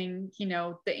using,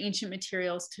 the ancient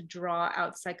materials to draw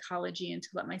out psychology and to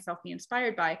let myself be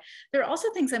inspired by, there are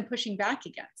also things I'm pushing back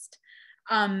against.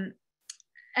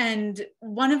 And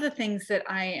one of the things that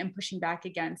I am pushing back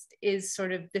against is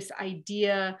sort of this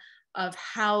idea of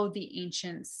how the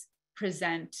ancients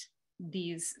present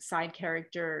these side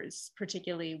characters,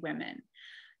 particularly women.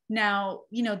 Now,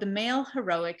 the male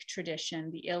heroic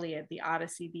tradition, the Iliad, the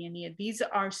Odyssey, the Aeneid, these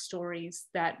are stories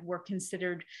that were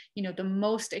considered, the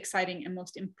most exciting and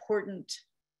most important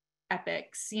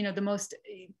epics, the most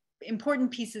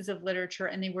important pieces of literature,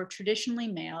 and they were traditionally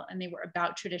male, and they were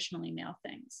about traditionally male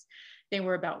things. They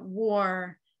were about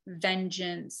war,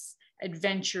 vengeance,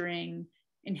 adventuring,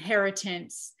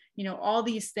 inheritance, all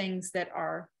these things that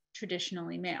are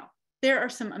traditionally male. There are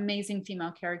some amazing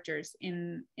female characters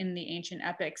in the ancient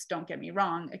epics, don't get me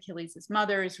wrong. Achilles'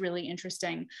 mother is really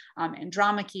interesting.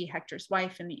 Andromache, Hector's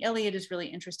wife in the Iliad, is really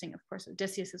interesting. Of course,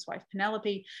 Odysseus' wife,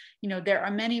 Penelope. There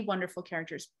are many wonderful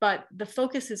characters, but the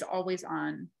focus is always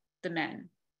on the men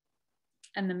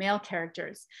and the male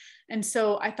characters. And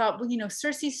so I thought, well,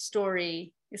 Circe's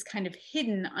story is kind of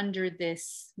hidden under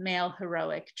this male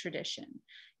heroic tradition.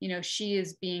 She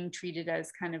is being treated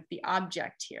as kind of the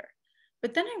object here.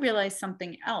 But then I realized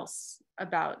something else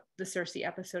about the Circe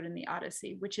episode in the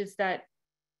Odyssey, which is that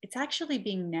it's actually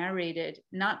being narrated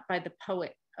not by the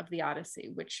poet of the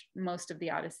Odyssey, which most of the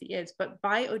Odyssey is, but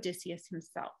by Odysseus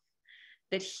himself,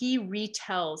 that he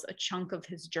retells a chunk of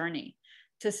his journey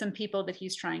to some people that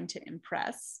he's trying to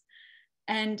impress.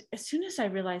 And as soon as I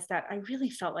realized that, I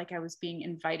really felt like I was being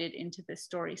invited into this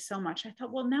story so much. I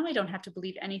thought, well, now I don't have to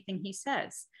believe anything he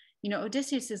says.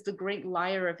 Odysseus is the great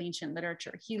liar of ancient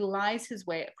literature. He lies his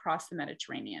way across the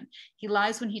Mediterranean. He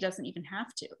lies when he doesn't even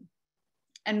have to.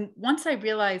 And once I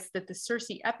realized that the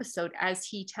Circe episode, as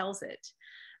he tells it,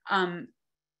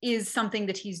 is something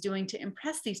that he's doing to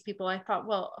impress these people, I thought,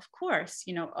 well, of course,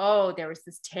 there was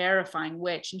this terrifying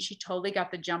witch and she totally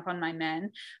got the jump on my men,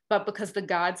 but because the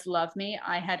gods love me,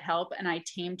 I had help and I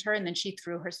tamed her, and then she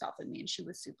threw herself at me and she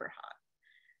was super hot.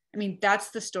 I mean,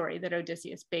 that's the story that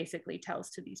Odysseus basically tells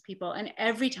to these people. And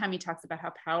every time he talks about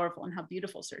how powerful and how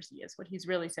beautiful Circe is, what he's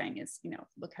really saying is,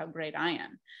 look how great I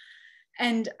am.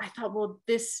 And I thought, well,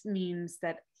 this means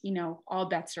that, all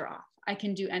bets are off. I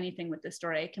can do anything with this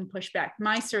story. I can push back.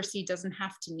 My Circe doesn't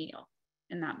have to kneel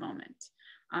in that moment.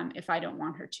 if I don't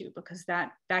want her to, because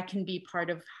that can be part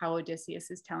of how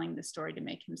Odysseus is telling the story to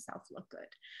make himself look good.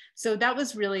 So that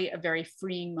was really a very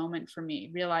freeing moment for me,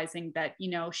 realizing that, you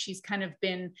know, she's kind of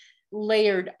been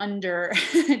layered under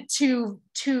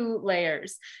two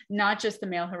layers, not just the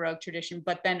male heroic tradition,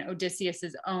 but then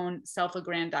Odysseus's own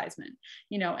self-aggrandizement,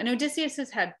 you know, and Odysseus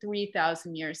has had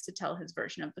 3,000 years to tell his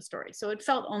version of the story. So it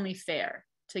felt only fair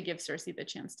to give Circe the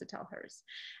chance to tell hers.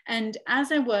 And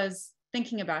as I was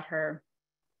thinking about her,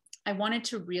 I wanted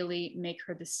to really make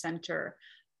her the center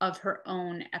of her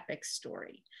own epic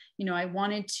story. You know, I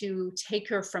wanted to take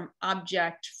her from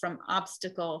object, from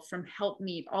obstacle, from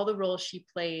helpmeet, all the roles she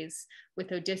plays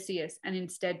with Odysseus, and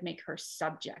instead make her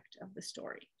subject of the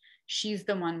story. She's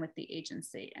the one with the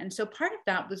agency. And so part of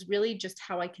that was really just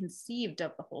how I conceived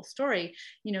of the whole story.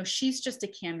 You know, she's just a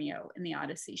cameo in the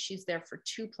Odyssey. She's there for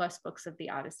 2+ books of the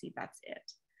Odyssey, that's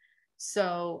it.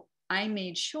 So I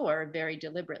made sure very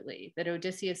deliberately that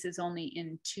Odysseus is only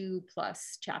in 2+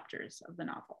 chapters of the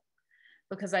novel,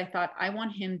 because I thought I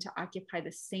want him to occupy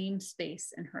the same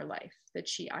space in her life that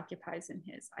she occupies in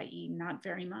his, i.e. not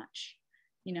very much.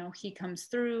 You know, he comes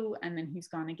through and then he's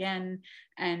gone again,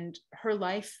 and her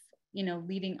life, you know,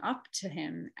 leading up to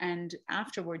him and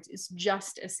afterwards is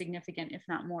just as significant, if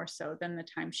not more so, than the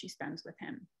time she spends with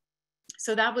him.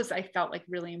 So that was, I felt like,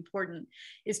 really important,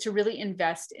 is to really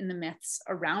invest in the myths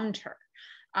around her,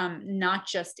 not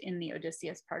just in the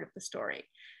Odysseus part of the story.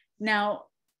 Now,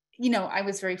 you know, I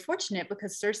was very fortunate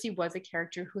because Circe was a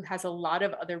character who has a lot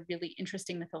of other really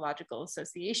interesting mythological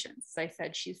associations. As I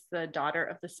said, she's the daughter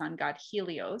of the sun god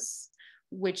Helios,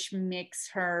 which makes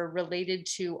her related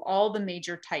to all the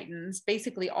major titans,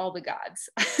 basically all the gods.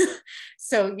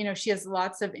 So, you know, she has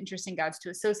lots of interesting gods to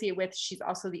associate with. She's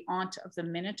also the aunt of the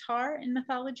Minotaur in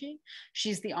mythology.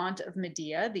 She's the aunt of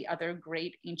Medea, the other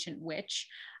great ancient witch.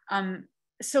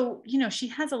 So, you know, she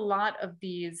has a lot of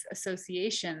these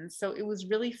associations. So it was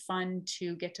really fun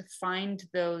to get to find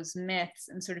those myths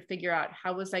and sort of figure out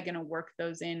how was I going to work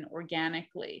those in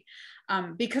organically,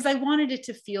 because I wanted it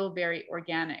to feel very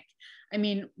organic. I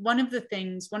mean, one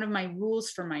of my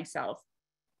rules for myself,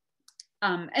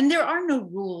 and there are no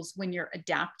rules when you're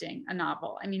adapting a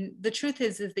novel. I mean, the truth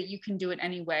is that you can do it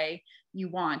any way you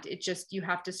want. It just, you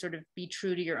have to sort of be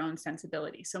true to your own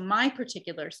sensibility. So my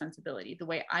particular sensibility, the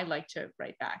way I like to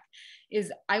write back,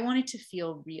 is I want it to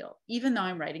feel real. Even though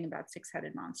I'm writing about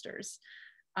 6-headed monsters,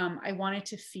 I want it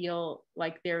to feel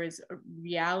like there is a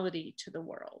reality to the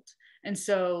world. And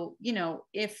so, you know,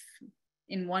 if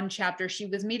in one chapter she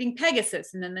was meeting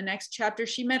Pegasus, and then the next chapter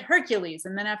she met Hercules,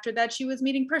 and then after that she was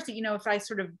meeting Percy, you know, if I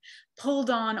sort of pulled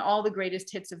on all the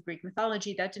greatest hits of Greek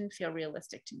mythology, that didn't feel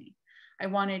realistic to me. I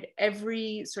wanted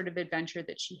every sort of adventure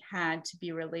that she had to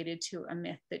be related to a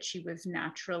myth that she was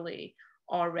naturally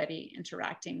already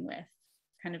interacting with,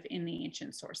 kind of in the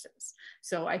ancient sources.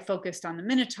 So I focused on the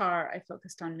Minotaur, I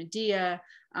focused on Medea,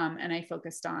 and I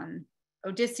focused on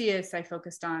Odysseus, I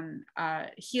focused on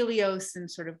Helios and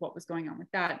sort of what was going on with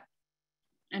that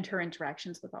and her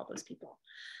interactions with all those people.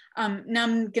 Now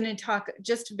I'm going to talk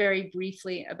just very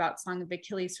briefly about Song of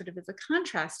Achilles, sort of as a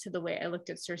contrast to the way I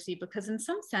looked at Circe, because in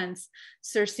some sense,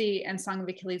 Circe and Song of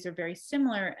Achilles are very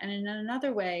similar. And in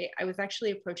another way, I was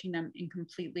actually approaching them in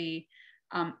completely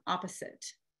opposite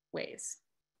ways.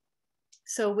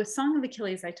 So with Song of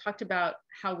Achilles, I talked about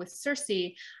how with Circe,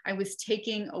 I was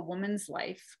taking a woman's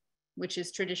life, which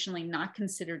is traditionally not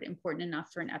considered important enough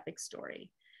for an epic story,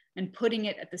 and putting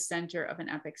it at the center of an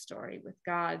epic story with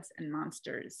gods and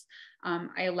monsters.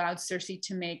 I allowed Circe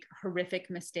to make horrific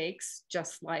mistakes,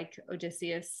 just like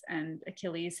Odysseus and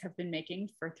Achilles have been making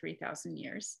for 3,000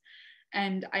 years.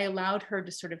 And I allowed her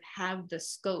to sort of have the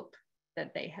scope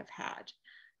that they have had.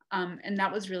 And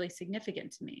that was really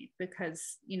significant to me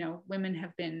because, you know, women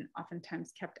have been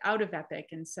oftentimes kept out of epic.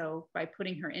 And so by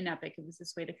putting her in epic, it was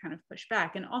this way to kind of push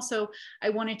back. And also I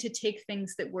wanted to take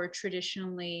things that were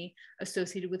traditionally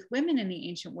associated with women in the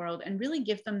ancient world and really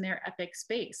give them their epic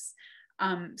space.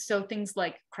 So things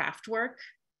like craft work,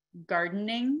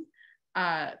 gardening,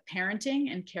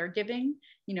 parenting and caregiving,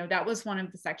 you know, that was one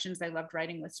of the sections I loved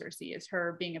writing with Circe, is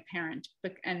her being a parent,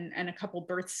 and a couple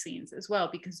birth scenes as well,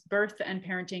 because birth and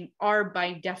parenting are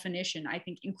by definition, I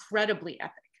think, incredibly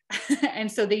epic.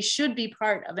 And so they should be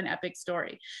part of an epic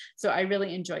story. So I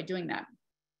really enjoy doing that.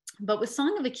 But with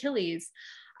Song of Achilles,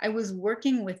 I was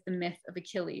working with the myth of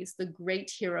Achilles, the great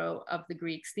hero of the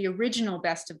Greeks, the original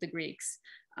best of the Greeks,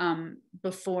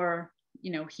 before, you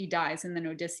know, he dies and then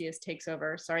Odysseus takes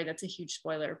over. Sorry, that's a huge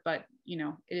spoiler, but, you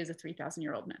know, it is a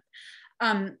 3,000-year-old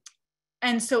myth.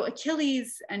 And so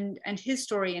Achilles and his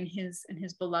story and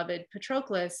his beloved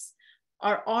Patroclus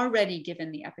are already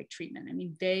given the epic treatment. I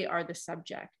mean, they are the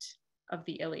subject of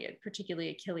the Iliad, particularly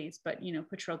Achilles, but, you know,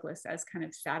 Patroclus as kind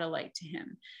of satellite to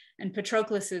him. And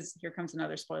Patroclus's, here comes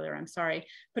another spoiler, I'm sorry.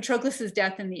 Patroclus's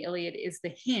death in the Iliad is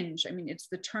the hinge. I mean, it's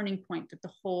the turning point that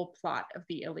the whole plot of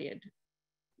the Iliad,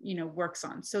 you know, works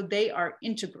on. So they are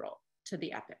integral to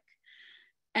the epic.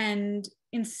 And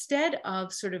instead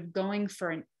of sort of going for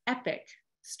an epic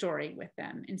story with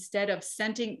them, instead of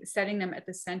setting them at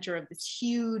the center of this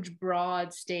huge,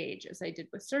 broad stage, as I did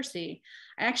with Circe, I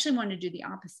actually wanted to do the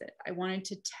opposite. I wanted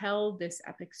to tell this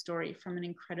epic story from an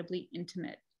incredibly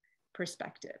intimate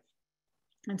perspective.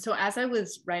 And so as I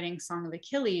was writing Song of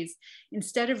Achilles,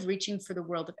 instead of reaching for the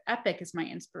world of epic as my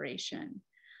inspiration,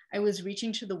 I was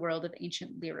reaching to the world of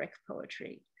ancient lyric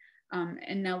poetry.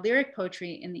 And now lyric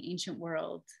poetry in the ancient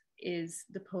world is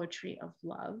the poetry of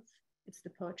love. It's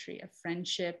the poetry of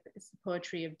friendship. It's the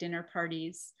poetry of dinner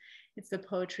parties. It's the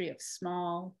poetry of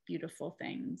small, beautiful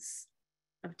things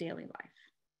of daily life.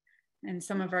 And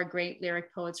some of our great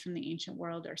lyric poets from the ancient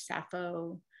world are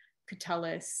Sappho,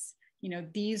 Catullus. You know,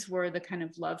 these were the kind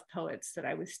of love poets that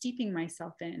I was steeping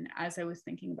myself in as I was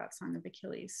thinking about Song of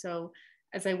Achilles. So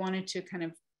as I wanted to kind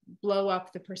of blow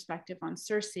up the perspective on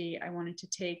Circe, I wanted to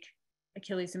take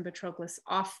Achilles and Patroclus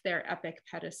off their epic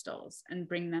pedestals and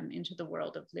bring them into the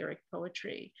world of lyric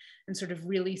poetry and sort of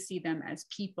really see them as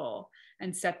people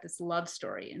and set this love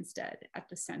story instead at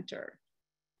the center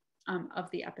of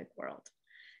the epic world.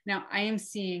 Now, I am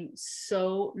seeing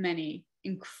so many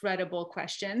incredible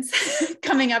questions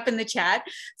coming up in the chat.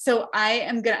 So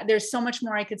there's so much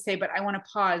more I could say, but I want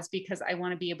to pause because I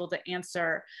want to be able to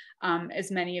answer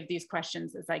as many of these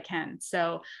questions as I can.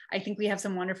 So I think we have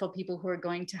some wonderful people who are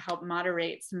going to help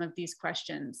moderate some of these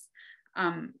questions.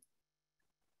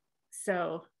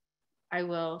 So I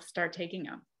will start taking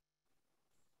them.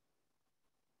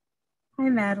 Hi,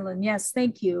 Madeline. Yes,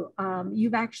 thank you.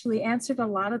 You've actually answered a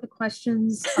lot of the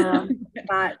questions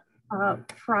that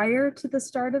prior to the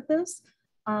start of this.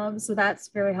 So that's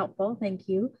very helpful. Thank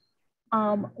you.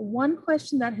 One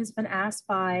question that has been asked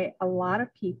by a lot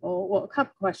of people, well, a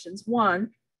couple questions. One,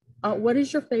 what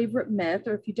is your favorite myth?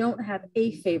 Or if you don't have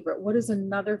a favorite, what is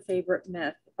another favorite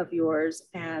myth of yours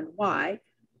and why?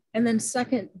 And then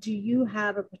second, do you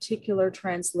have a particular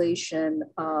translation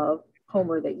of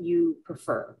Homer that you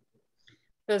prefer?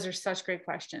 Those are such great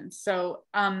questions. So,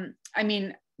 I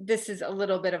mean, this is a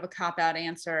little bit of a cop-out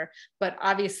answer, but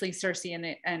obviously Circe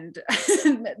and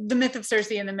the myth of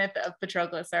Circe and the myth of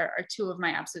Patroclus are two of my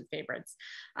absolute favorites.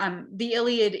 The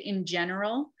Iliad in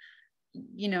general,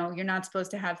 you know, you're not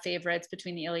supposed to have favorites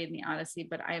between the Iliad and the Odyssey,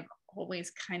 but I've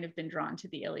always kind of been drawn to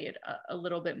the Iliad a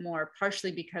little bit more,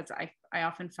 partially because I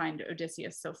often find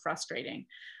Odysseus so frustrating.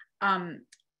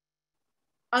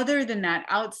 Other than that,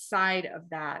 outside of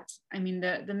that, I mean,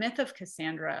 the myth of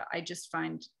Cassandra, I just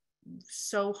find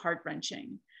so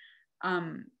heart-wrenching.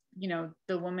 You know,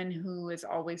 the woman who is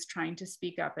always trying to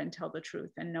speak up and tell the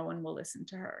truth and no one will listen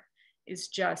to her is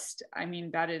just, I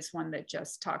mean, that is one that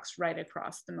just talks right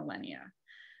across the millennia.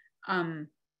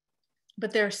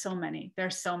 But there are so many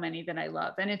that I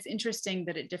love. And it's interesting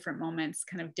that at different moments,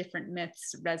 kind of different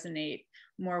myths resonate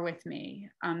more with me.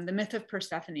 The myth of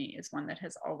Persephone is one that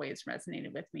has always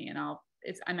resonated with me. And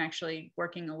I'm actually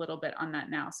working a little bit on that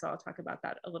now. So I'll talk about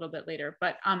that a little bit later.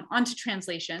 But on to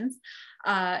translations.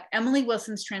 Emily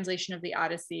Wilson's translation of the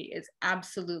Odyssey is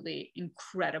absolutely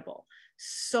incredible.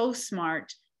 So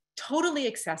smart, totally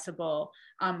accessible.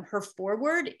 Her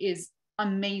foreword is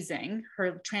amazing.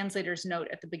 Her translator's note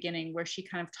at the beginning where she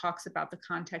kind of talks about the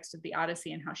context of the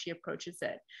Odyssey and how she approaches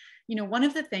it. You know, one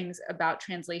of the things about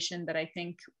translation that I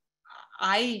think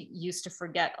I used to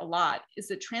forget a lot is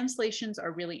that translations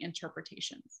are really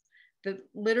interpretations. That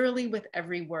literally with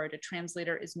every word, a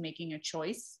translator is making a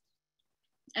choice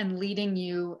and leading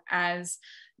you as,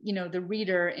 you know, the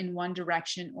reader in one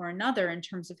direction or another in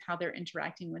terms of how they're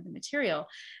interacting with the material.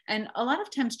 And a lot of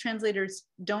times translators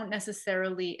don't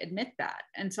necessarily admit that.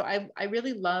 And so I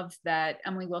really love that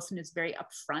Emily Wilson is very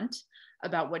upfront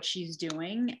about what she's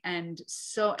doing. And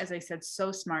so, as I said,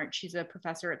 so smart. She's a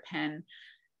professor at Penn.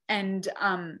 And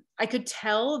I could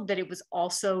tell that it was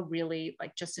also really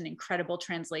like just an incredible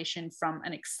translation from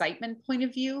an excitement point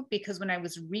of view, because when I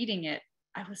was reading it,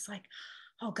 I was like,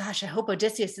 oh gosh, I hope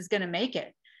Odysseus is going to make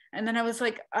it. And then I was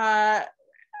like,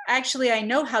 actually, I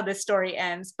know how this story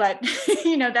ends, but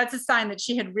you know, that's a sign that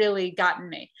she had really gotten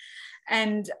me.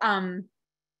 And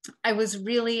I was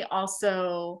really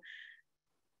also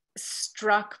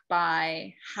struck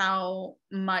by how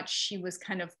much she was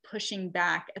kind of pushing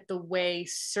back at the way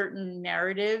certain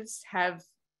narratives have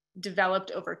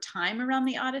developed over time around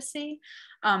the Odyssey.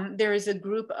 There is a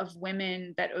group of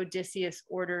women that Odysseus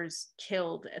orders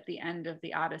killed at the end of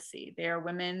the Odyssey. They are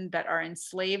women that are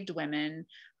enslaved women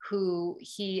who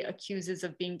he accuses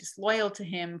of being disloyal to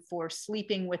him for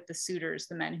sleeping with the suitors,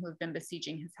 the men who have been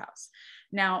besieging his house.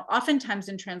 Now, oftentimes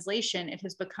in translation, it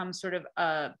has become sort of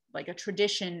like a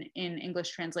tradition in English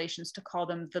translations to call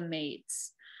them the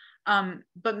maids.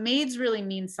 But maids really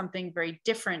means something very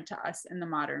different to us in the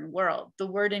modern world. The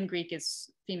word in Greek is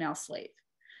female slave.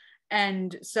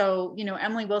 And so, you know,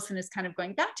 Emily Wilson is kind of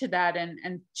going back to that,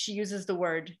 and she uses the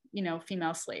word, you know,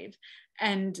 female slave.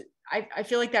 And I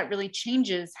feel like that really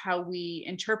changes how we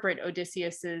interpret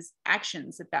Odysseus's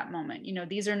actions at that moment. You know,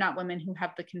 these are not women who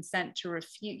have the consent to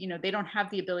refuse, you know, they don't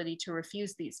have the ability to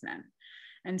refuse these men.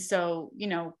 And so, you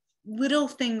know, little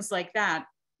things like that,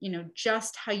 you know,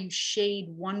 just how you shade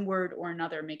one word or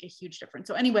another make a huge difference.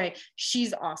 So anyway,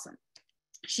 she's awesome.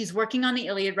 She's working on the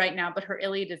Iliad right now, but her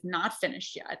Iliad is not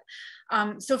finished yet.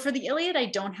 So for the Iliad, I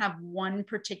don't have one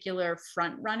particular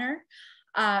front runner,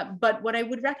 but what I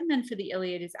would recommend for the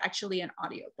Iliad is actually an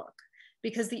audiobook,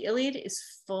 because the Iliad is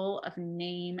full of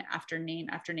name after name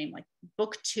after name. Like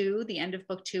book 2, the end of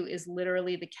book 2 is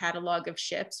literally the catalog of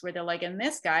ships where they're like, and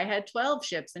this guy had 12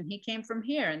 ships and he came from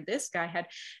here, and this guy had,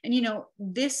 and you know,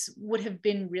 this would have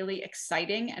been really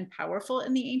exciting and powerful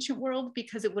in the ancient world,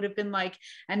 because it would have been like,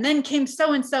 and then came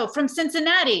so-and-so from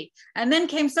Cincinnati, and then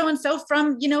came so-and-so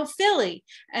from, you know, Philly.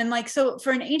 And like, so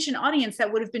for an ancient audience,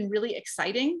 that would have been really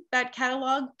exciting, that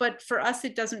catalog, but for us,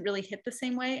 it doesn't really hit the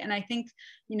same way. And I think,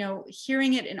 you know,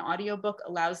 hearing it in audiobook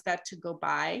allows that to go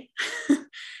by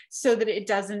so that it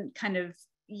doesn't kind of,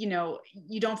 you know,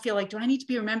 you don't feel like, do I need to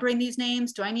be remembering these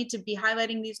names? Do I need to be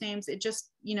highlighting these names? It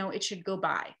just, you know, it should go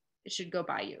by. It should go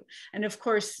by you. And of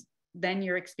course, then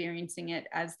you're experiencing it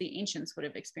as the ancients would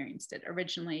have experienced it.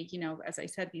 Originally, you know, as I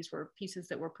said, these were pieces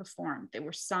that were performed. They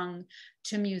were sung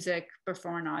to music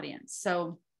before an audience.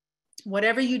 So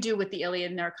whatever you do with the Iliad,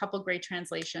 and there are a couple of great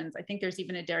translations. I think there's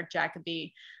even a Derek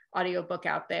Jacobi audiobook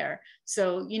out there.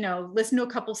 So, you know, listen to a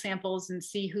couple samples and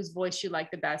see whose voice you like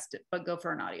the best, but go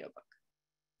for an audiobook.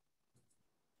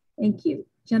 Thank you.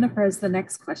 Jennifer is the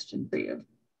next question for you.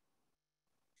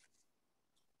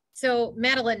 So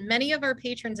Madeline, many of our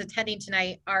patrons attending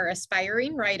tonight are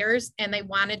aspiring writers, and they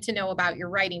wanted to know about your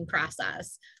writing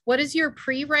process. What does your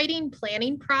pre-writing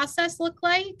planning process look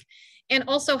like? And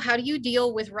also, how do you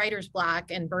deal with writer's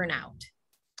block and burnout?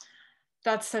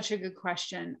 That's such a good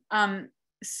question.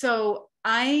 So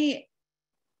I'm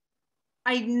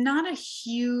not a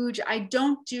huge, I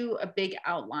don't do a big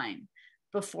outline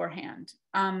beforehand.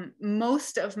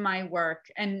 Most of my work,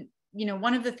 and you know,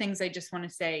 one of the things I just want to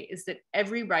say is that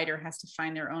every writer has to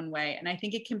find their own way. And I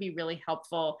think it can be really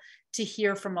helpful to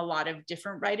hear from a lot of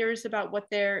different writers about what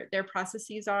their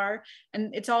processes are.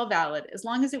 And it's all valid. As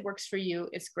long as it works for you,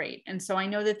 it's great. And so I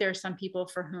know that there are some people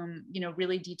for whom, you know,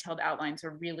 really detailed outlines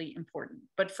are really important.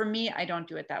 But for me, I don't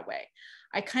do it that way.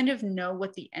 I kind of know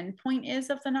what the end point is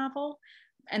of the novel,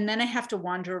 and then I have to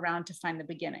wander around to find the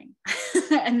beginning.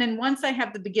 And then once I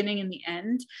have the beginning and the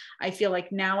end, I feel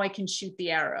like now I can shoot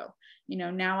the arrow. You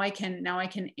know, now I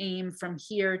can aim from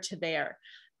here to there.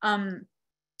 I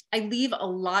leave a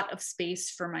lot of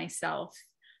space for myself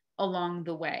along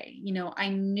the way. You know, I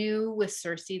knew with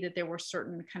Circe that there were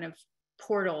certain kind of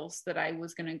portals that I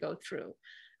was going to go through.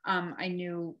 I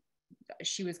knew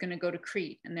she was going to go to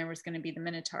Crete, and there was going to be the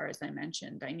Minotaur, as I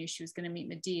mentioned. I knew she was going to meet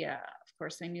Medea. Of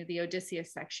course, I knew the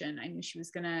Odysseus section. I knew she was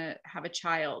going to have a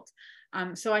child.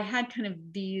 So I had kind of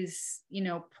these, you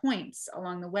know, points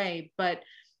along the way. But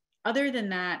other than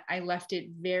that, I left it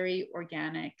very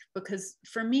organic, because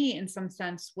for me, in some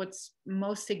sense, what's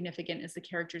most significant is the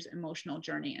character's emotional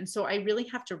journey. And so I really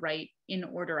have to write in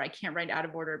order. I can't write out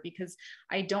of order, because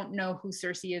I don't know who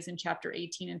Circe is in chapter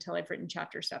 18 until I've written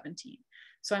chapter 17.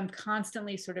 So I'm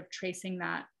constantly sort of tracing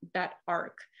that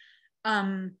arc.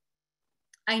 I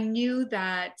knew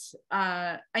that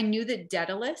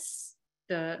Daedalus,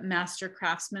 the master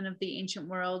craftsman of the ancient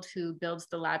world who builds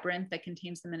the labyrinth that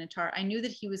contains the Minotaur, I knew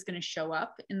that he was going to show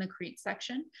up in the Crete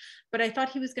section, but I thought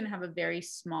he was going to have a very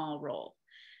small role.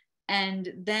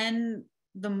 And then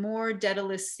the more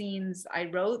Daedalus scenes I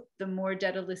wrote, the more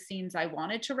Daedalus scenes I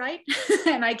wanted to write.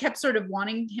 And I kept sort of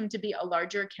wanting him to be a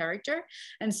larger character.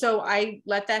 And so I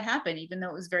let that happen, even though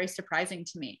it was very surprising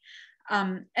to me.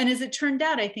 And as it turned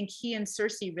out, I think he and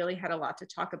Circe really had a lot to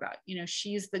talk about. You know,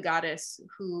 she's the goddess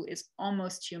who is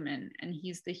almost human, and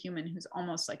he's the human who's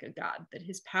almost like a god, that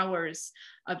his powers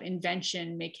of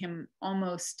invention make him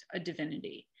almost a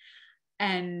divinity.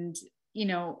 And, you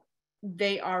know,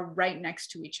 they are right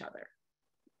next to each other.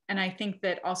 And I think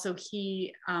that also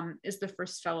he is the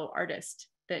first fellow artist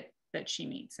that she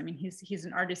meets. I mean, he's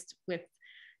an artist with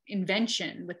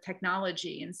invention, with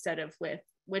technology instead of with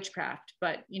witchcraft,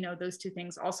 but you know, those two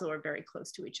things also are very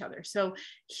close to each other. So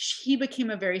he became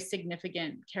a very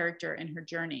significant character in her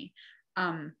journey.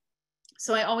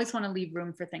 So I always want to leave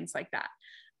room for things like that.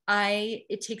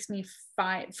 It takes me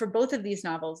for both of these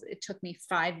novels, it took me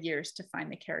 5 years to find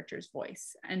the character's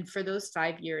voice. And for those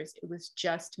 5 years, it was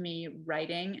just me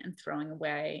writing and throwing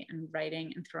away and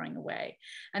writing and throwing away.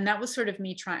 And that was sort of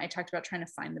me I talked about trying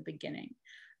to find the beginning.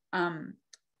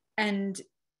 And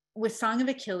with Song of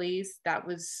Achilles, that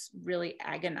was really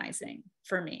agonizing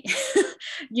for me.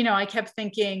 You know, I kept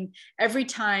thinking every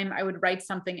time I would write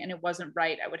something and it wasn't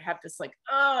right, I would have this like,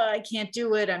 oh, I can't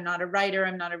do it. I'm not a writer.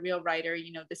 I'm not a real writer.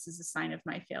 You know, this is a sign of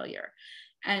my failure.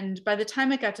 And by the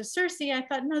time I got to Circe, I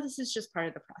thought, no, this is just part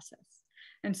of the process.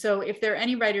 And so if there are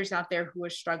any writers out there who are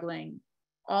struggling,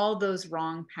 all those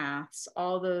wrong paths,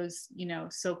 all those, you know,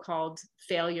 so-called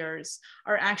failures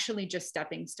are actually just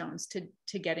stepping stones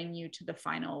to getting you to the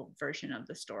final version of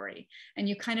the story. And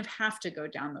you kind of have to go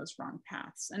down those wrong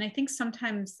paths. And I think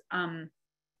sometimes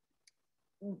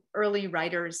early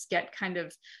writers get kind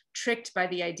of tricked by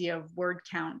the idea of word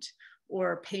count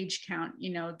or page count,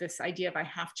 you know, this idea of I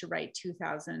have to write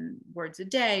 2,000 words a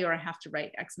day, or I have to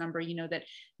write X number, you know, that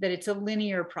it's a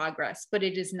linear progress, but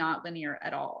it is not linear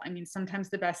at all. I mean, sometimes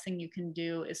the best thing you can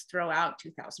do is throw out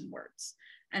 2,000 words.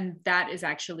 And that is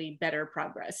actually better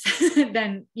progress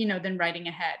than, you know, than writing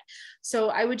ahead.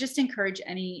 So I would just encourage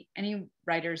any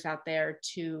writers out there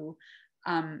to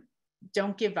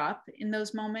don't give up in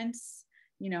those moments.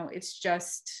 You know, it's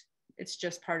just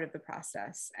part of the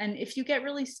process. And if you get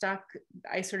really stuck,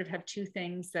 I sort of have two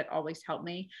things that always help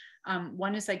me.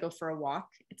 One is I go for a walk.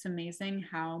 It's amazing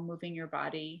how moving your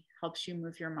body helps you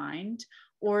move your mind.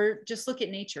 Or just look at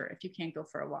nature if you can't go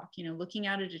for a walk. You know, looking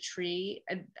out at a tree,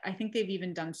 I think they've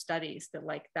even done studies that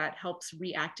like that helps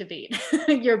reactivate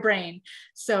your brain.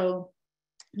 So,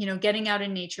 you know, getting out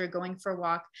in nature, going for a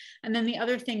walk. And then the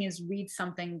other thing is read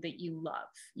something that you love.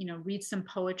 You know, read some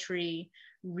poetry,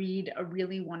 read a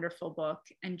really wonderful book,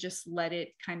 and just let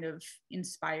it kind of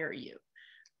inspire you.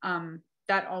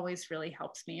 That always really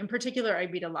helps me. In particular, I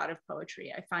read a lot of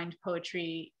poetry. I find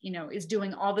poetry, you know, is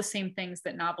doing all the same things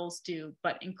that novels do,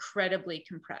 but incredibly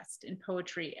compressed. In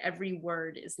poetry, every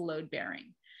word is load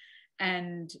bearing.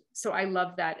 And so I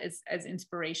love that as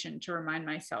inspiration to remind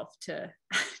myself to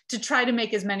try to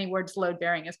make as many words load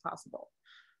bearing as possible.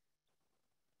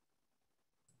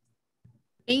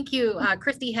 Thank you.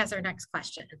 Christy has our next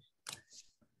question.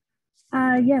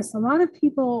 Yes, a lot of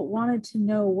people wanted to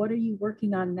know, what are you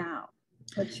working on now?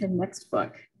 What's your next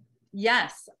book?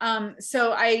 Yes.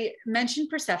 So I mentioned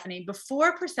Persephone.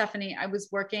 Before Persephone, I was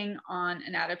working on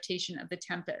an adaptation of The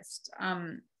Tempest.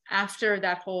 After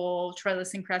that whole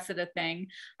Troilus and Cressida thing,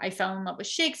 I fell in love with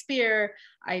Shakespeare.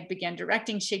 I began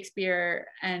directing Shakespeare,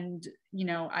 and you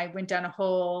know, I went down a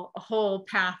whole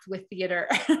path with theater.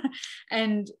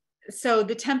 And so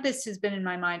The Tempest has been in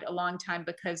my mind a long time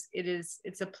because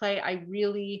it's a play I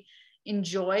really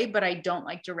enjoy, but I don't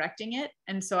like directing it.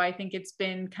 And so I think it's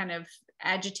been kind of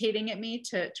agitating at me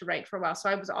to write for a while. So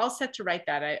I was all set to write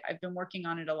that. I've been working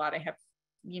on it a lot. I have,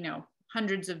 you know,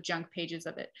 hundreds of junk pages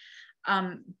of it.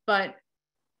 But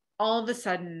all of a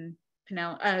sudden,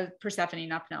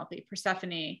 Persephone,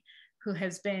 who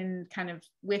has been kind of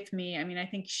with me. I mean, I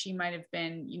think she might have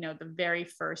been, you know, the very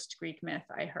first Greek myth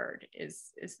I heard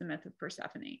is the myth of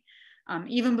Persephone.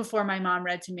 Even before my mom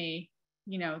read to me,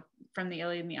 you know, from the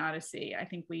Iliad and the Odyssey, I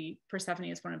think Persephone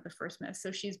is one of the first myths.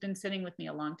 So she's been sitting with me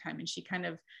a long time, and she kind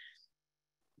of,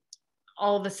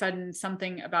 all of a sudden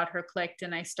something about her clicked,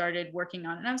 and I started working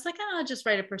on it. And I was like, oh, I'll just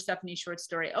write a Persephone short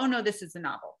story. Oh no, this is a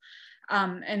novel.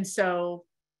 And so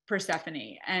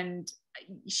Persephone, and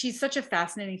she's such a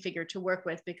fascinating figure to work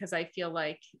with, because I feel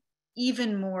like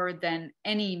even more than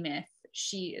any myth,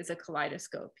 she is a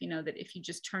kaleidoscope, you know, that if you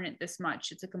just turn it this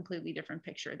much, it's a completely different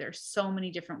picture. There's so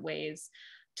many different ways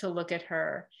to look at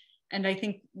her. And I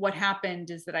think what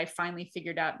happened is that I finally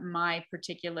figured out my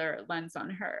particular lens on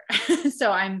her.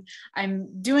 So I'm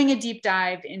doing a deep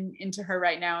dive into her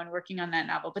right now and working on that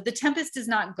novel. But The Tempest is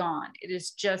not gone. It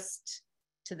is just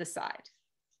to the side.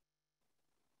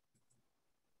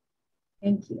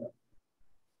 Thank you.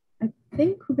 I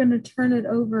think we're going to turn it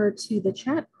over to the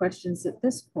chat questions at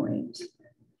this point.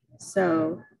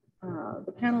 So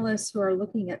the panelists who are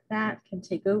looking at that can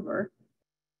take over.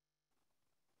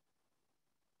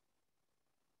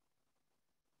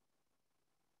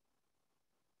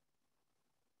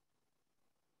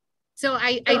 So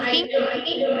I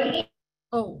think,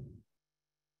 oh,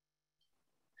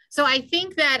 So I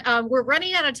think that we're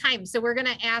running out of time. So we're going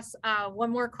to ask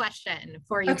one more question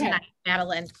for you tonight,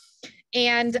 Madeline.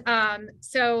 And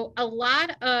so a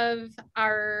lot of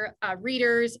our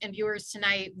readers and viewers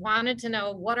tonight wanted to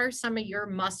know, what are some of your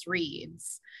must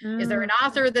reads? Is there an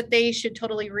author that they should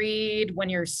totally read when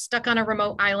you're stuck on a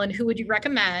remote island? Who would you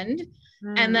recommend?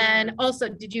 And then also,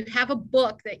 did you have a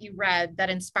book that you read that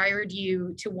inspired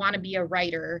you to want to be a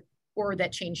writer or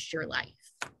that changed your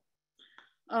life?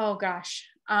 Oh gosh.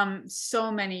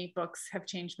 So many books have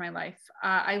changed my life.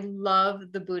 I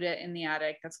love The Buddha in the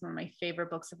Attic. That's one of my favorite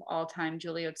books of all time,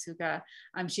 Julie Otsuka.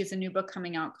 She has a new book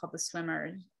coming out called The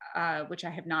Swimmer, which I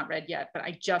have not read yet, but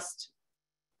I just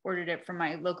ordered it from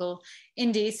my local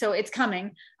indie. So it's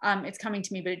coming to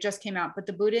me, but it just came out. But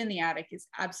The Buddha in the Attic is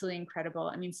absolutely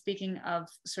incredible. I mean, speaking of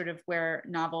sort of where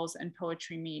novels and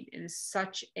poetry meet, it is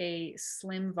such a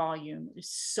slim volume. It is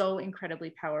so incredibly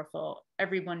powerful.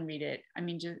 Everyone read it. I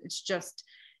mean,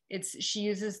 she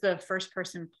uses the first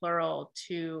person plural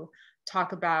to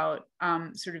talk about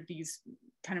sort of these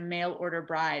kind of mail order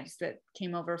brides that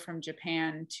came over from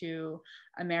Japan to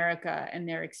America and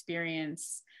their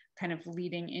experience kind of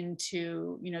leading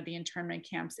into, the internment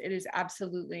camps. It is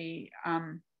absolutely,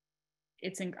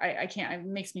 it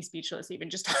makes me speechless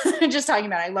even just talking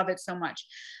about it. I love it so much.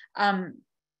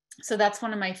 So that's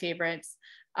one of my favorites.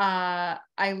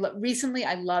 Recently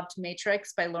I loved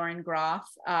Matrix by Lauren Groff.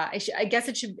 I guess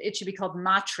it should be called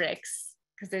Matrix,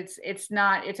 because it's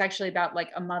actually about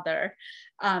like a mother,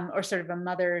 or sort of a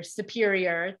mother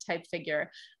superior type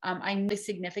figure. I know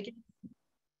significant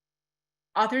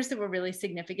authors that were really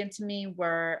significant to me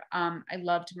were, I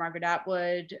loved Margaret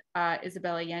Atwood,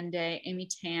 Isabel Allende, Amy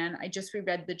Tan. I just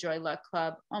reread The Joy Luck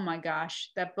Club. Oh my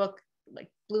gosh, that book like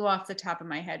blew off the top of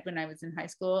my head when I was in high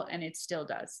school, and it still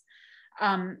does.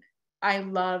 I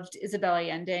loved Isabel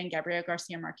Allende and Gabriel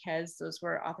Garcia Marquez. Those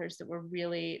were authors that were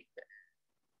really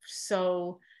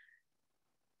so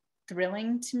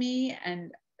thrilling to me.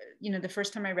 And, the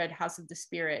first time I read House of the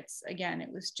Spirits, again, it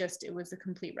was a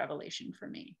complete revelation for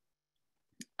me.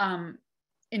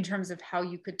 In terms of how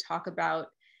you could talk about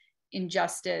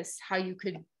injustice, how you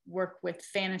could work with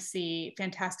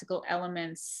fantastical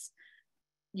elements,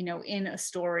 in a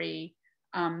story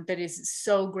that is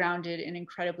so grounded in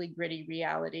incredibly gritty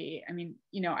reality. I mean,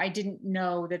 I didn't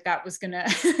know that was gonna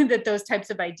that those types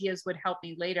of ideas would help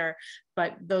me later,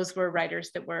 but those were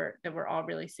writers that were all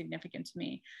really significant to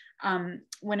me.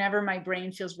 Whenever my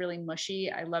brain feels really mushy,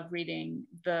 I love reading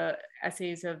the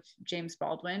essays of James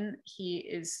Baldwin. He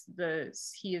is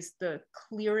the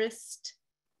clearest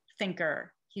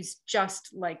thinker. He's just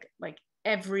like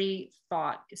every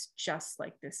thought is just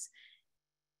like this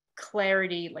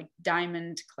clarity, like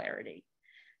diamond clarity.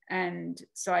 And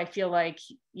so I feel like,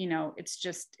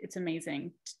 it's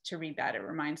amazing to read that. It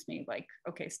reminds me like,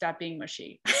 okay, stop being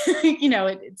mushy.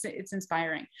 It's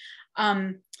inspiring.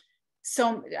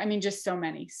 So, I mean, just so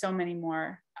many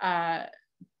more, but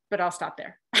I'll stop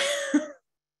there.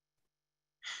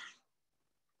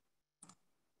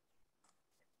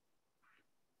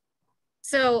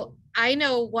 So I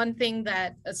know one thing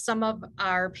that some of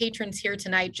our patrons here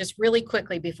tonight, just really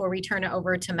quickly before we turn it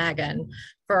over to Megan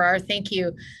for our thank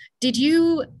you, did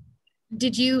you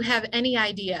have any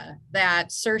idea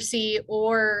that Circe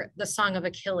or the Song of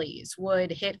Achilles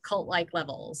would hit cult-like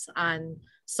levels on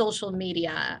social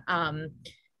media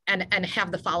and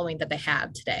have the following that they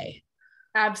have today?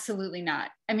 Absolutely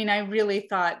not. I mean, I really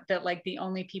thought that like the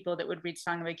only people that would read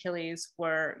Song of Achilles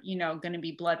were, going to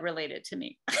be blood related to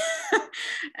me.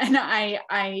 And I,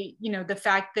 the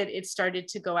fact that it started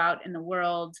to go out in the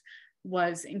world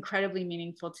was incredibly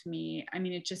meaningful to me. I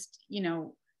mean, it just,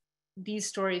 these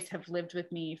stories have lived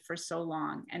with me for so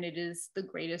long, and it is the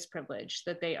greatest privilege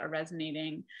that they are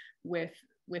resonating with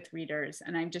readers.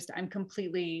 And I'm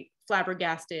completely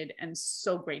flabbergasted and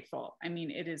so grateful. I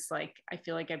mean, it is like, I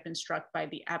feel like I've been struck by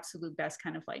the absolute best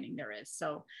kind of lightning there is.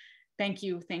 So thank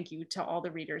you to all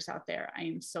the readers out there. I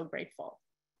am so grateful.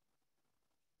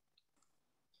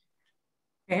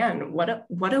 Man, what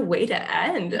a way to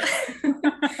end.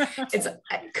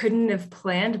 I couldn't have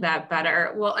planned that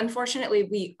better. Well, unfortunately,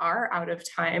 we are out of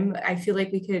time. I feel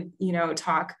like we could,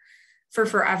 talk for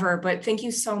forever, but thank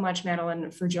you so much,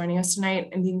 Madeline, for joining us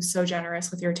tonight and being so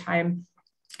generous with your time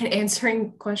and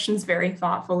answering questions very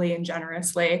thoughtfully and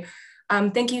generously.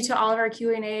 Thank you to all of our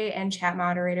Q&A and chat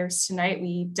moderators tonight.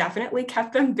 We definitely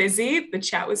kept them busy. The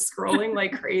chat was scrolling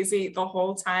like crazy the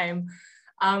whole time.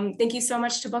 Thank you so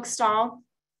much to Bookstall.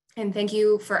 And thank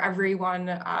you for everyone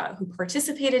who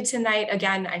participated tonight.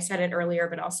 Again, I said it earlier,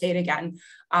 but I'll say it again.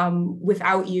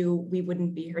 Without you, we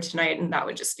wouldn't be here tonight, and that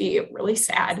would just be really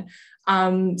sad.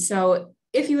 So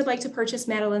If you would like to purchase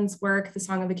Madeline's work, The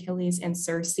Song of Achilles and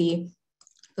Circe,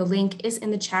 the link is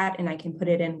in the chat and I can put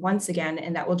it in once again,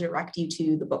 and that will direct you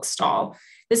to the book stall.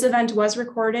 This event was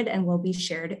recorded and will be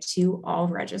shared to all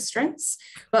registrants.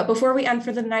 But before we end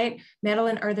for the night,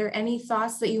 Madeline, are there any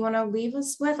thoughts that you want to leave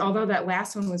us with? Although that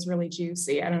last one was really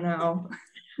juicy, I don't know.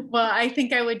 Well, I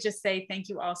think I would just say thank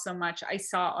you all so much. I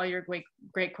saw all your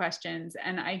great questions,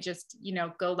 and I just,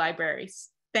 go libraries.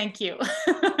 Thank you.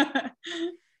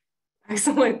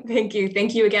 Excellent. Thank you.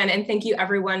 Thank you again. And thank you,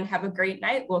 everyone. Have a great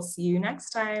night. We'll see you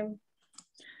next time.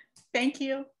 Thank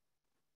you.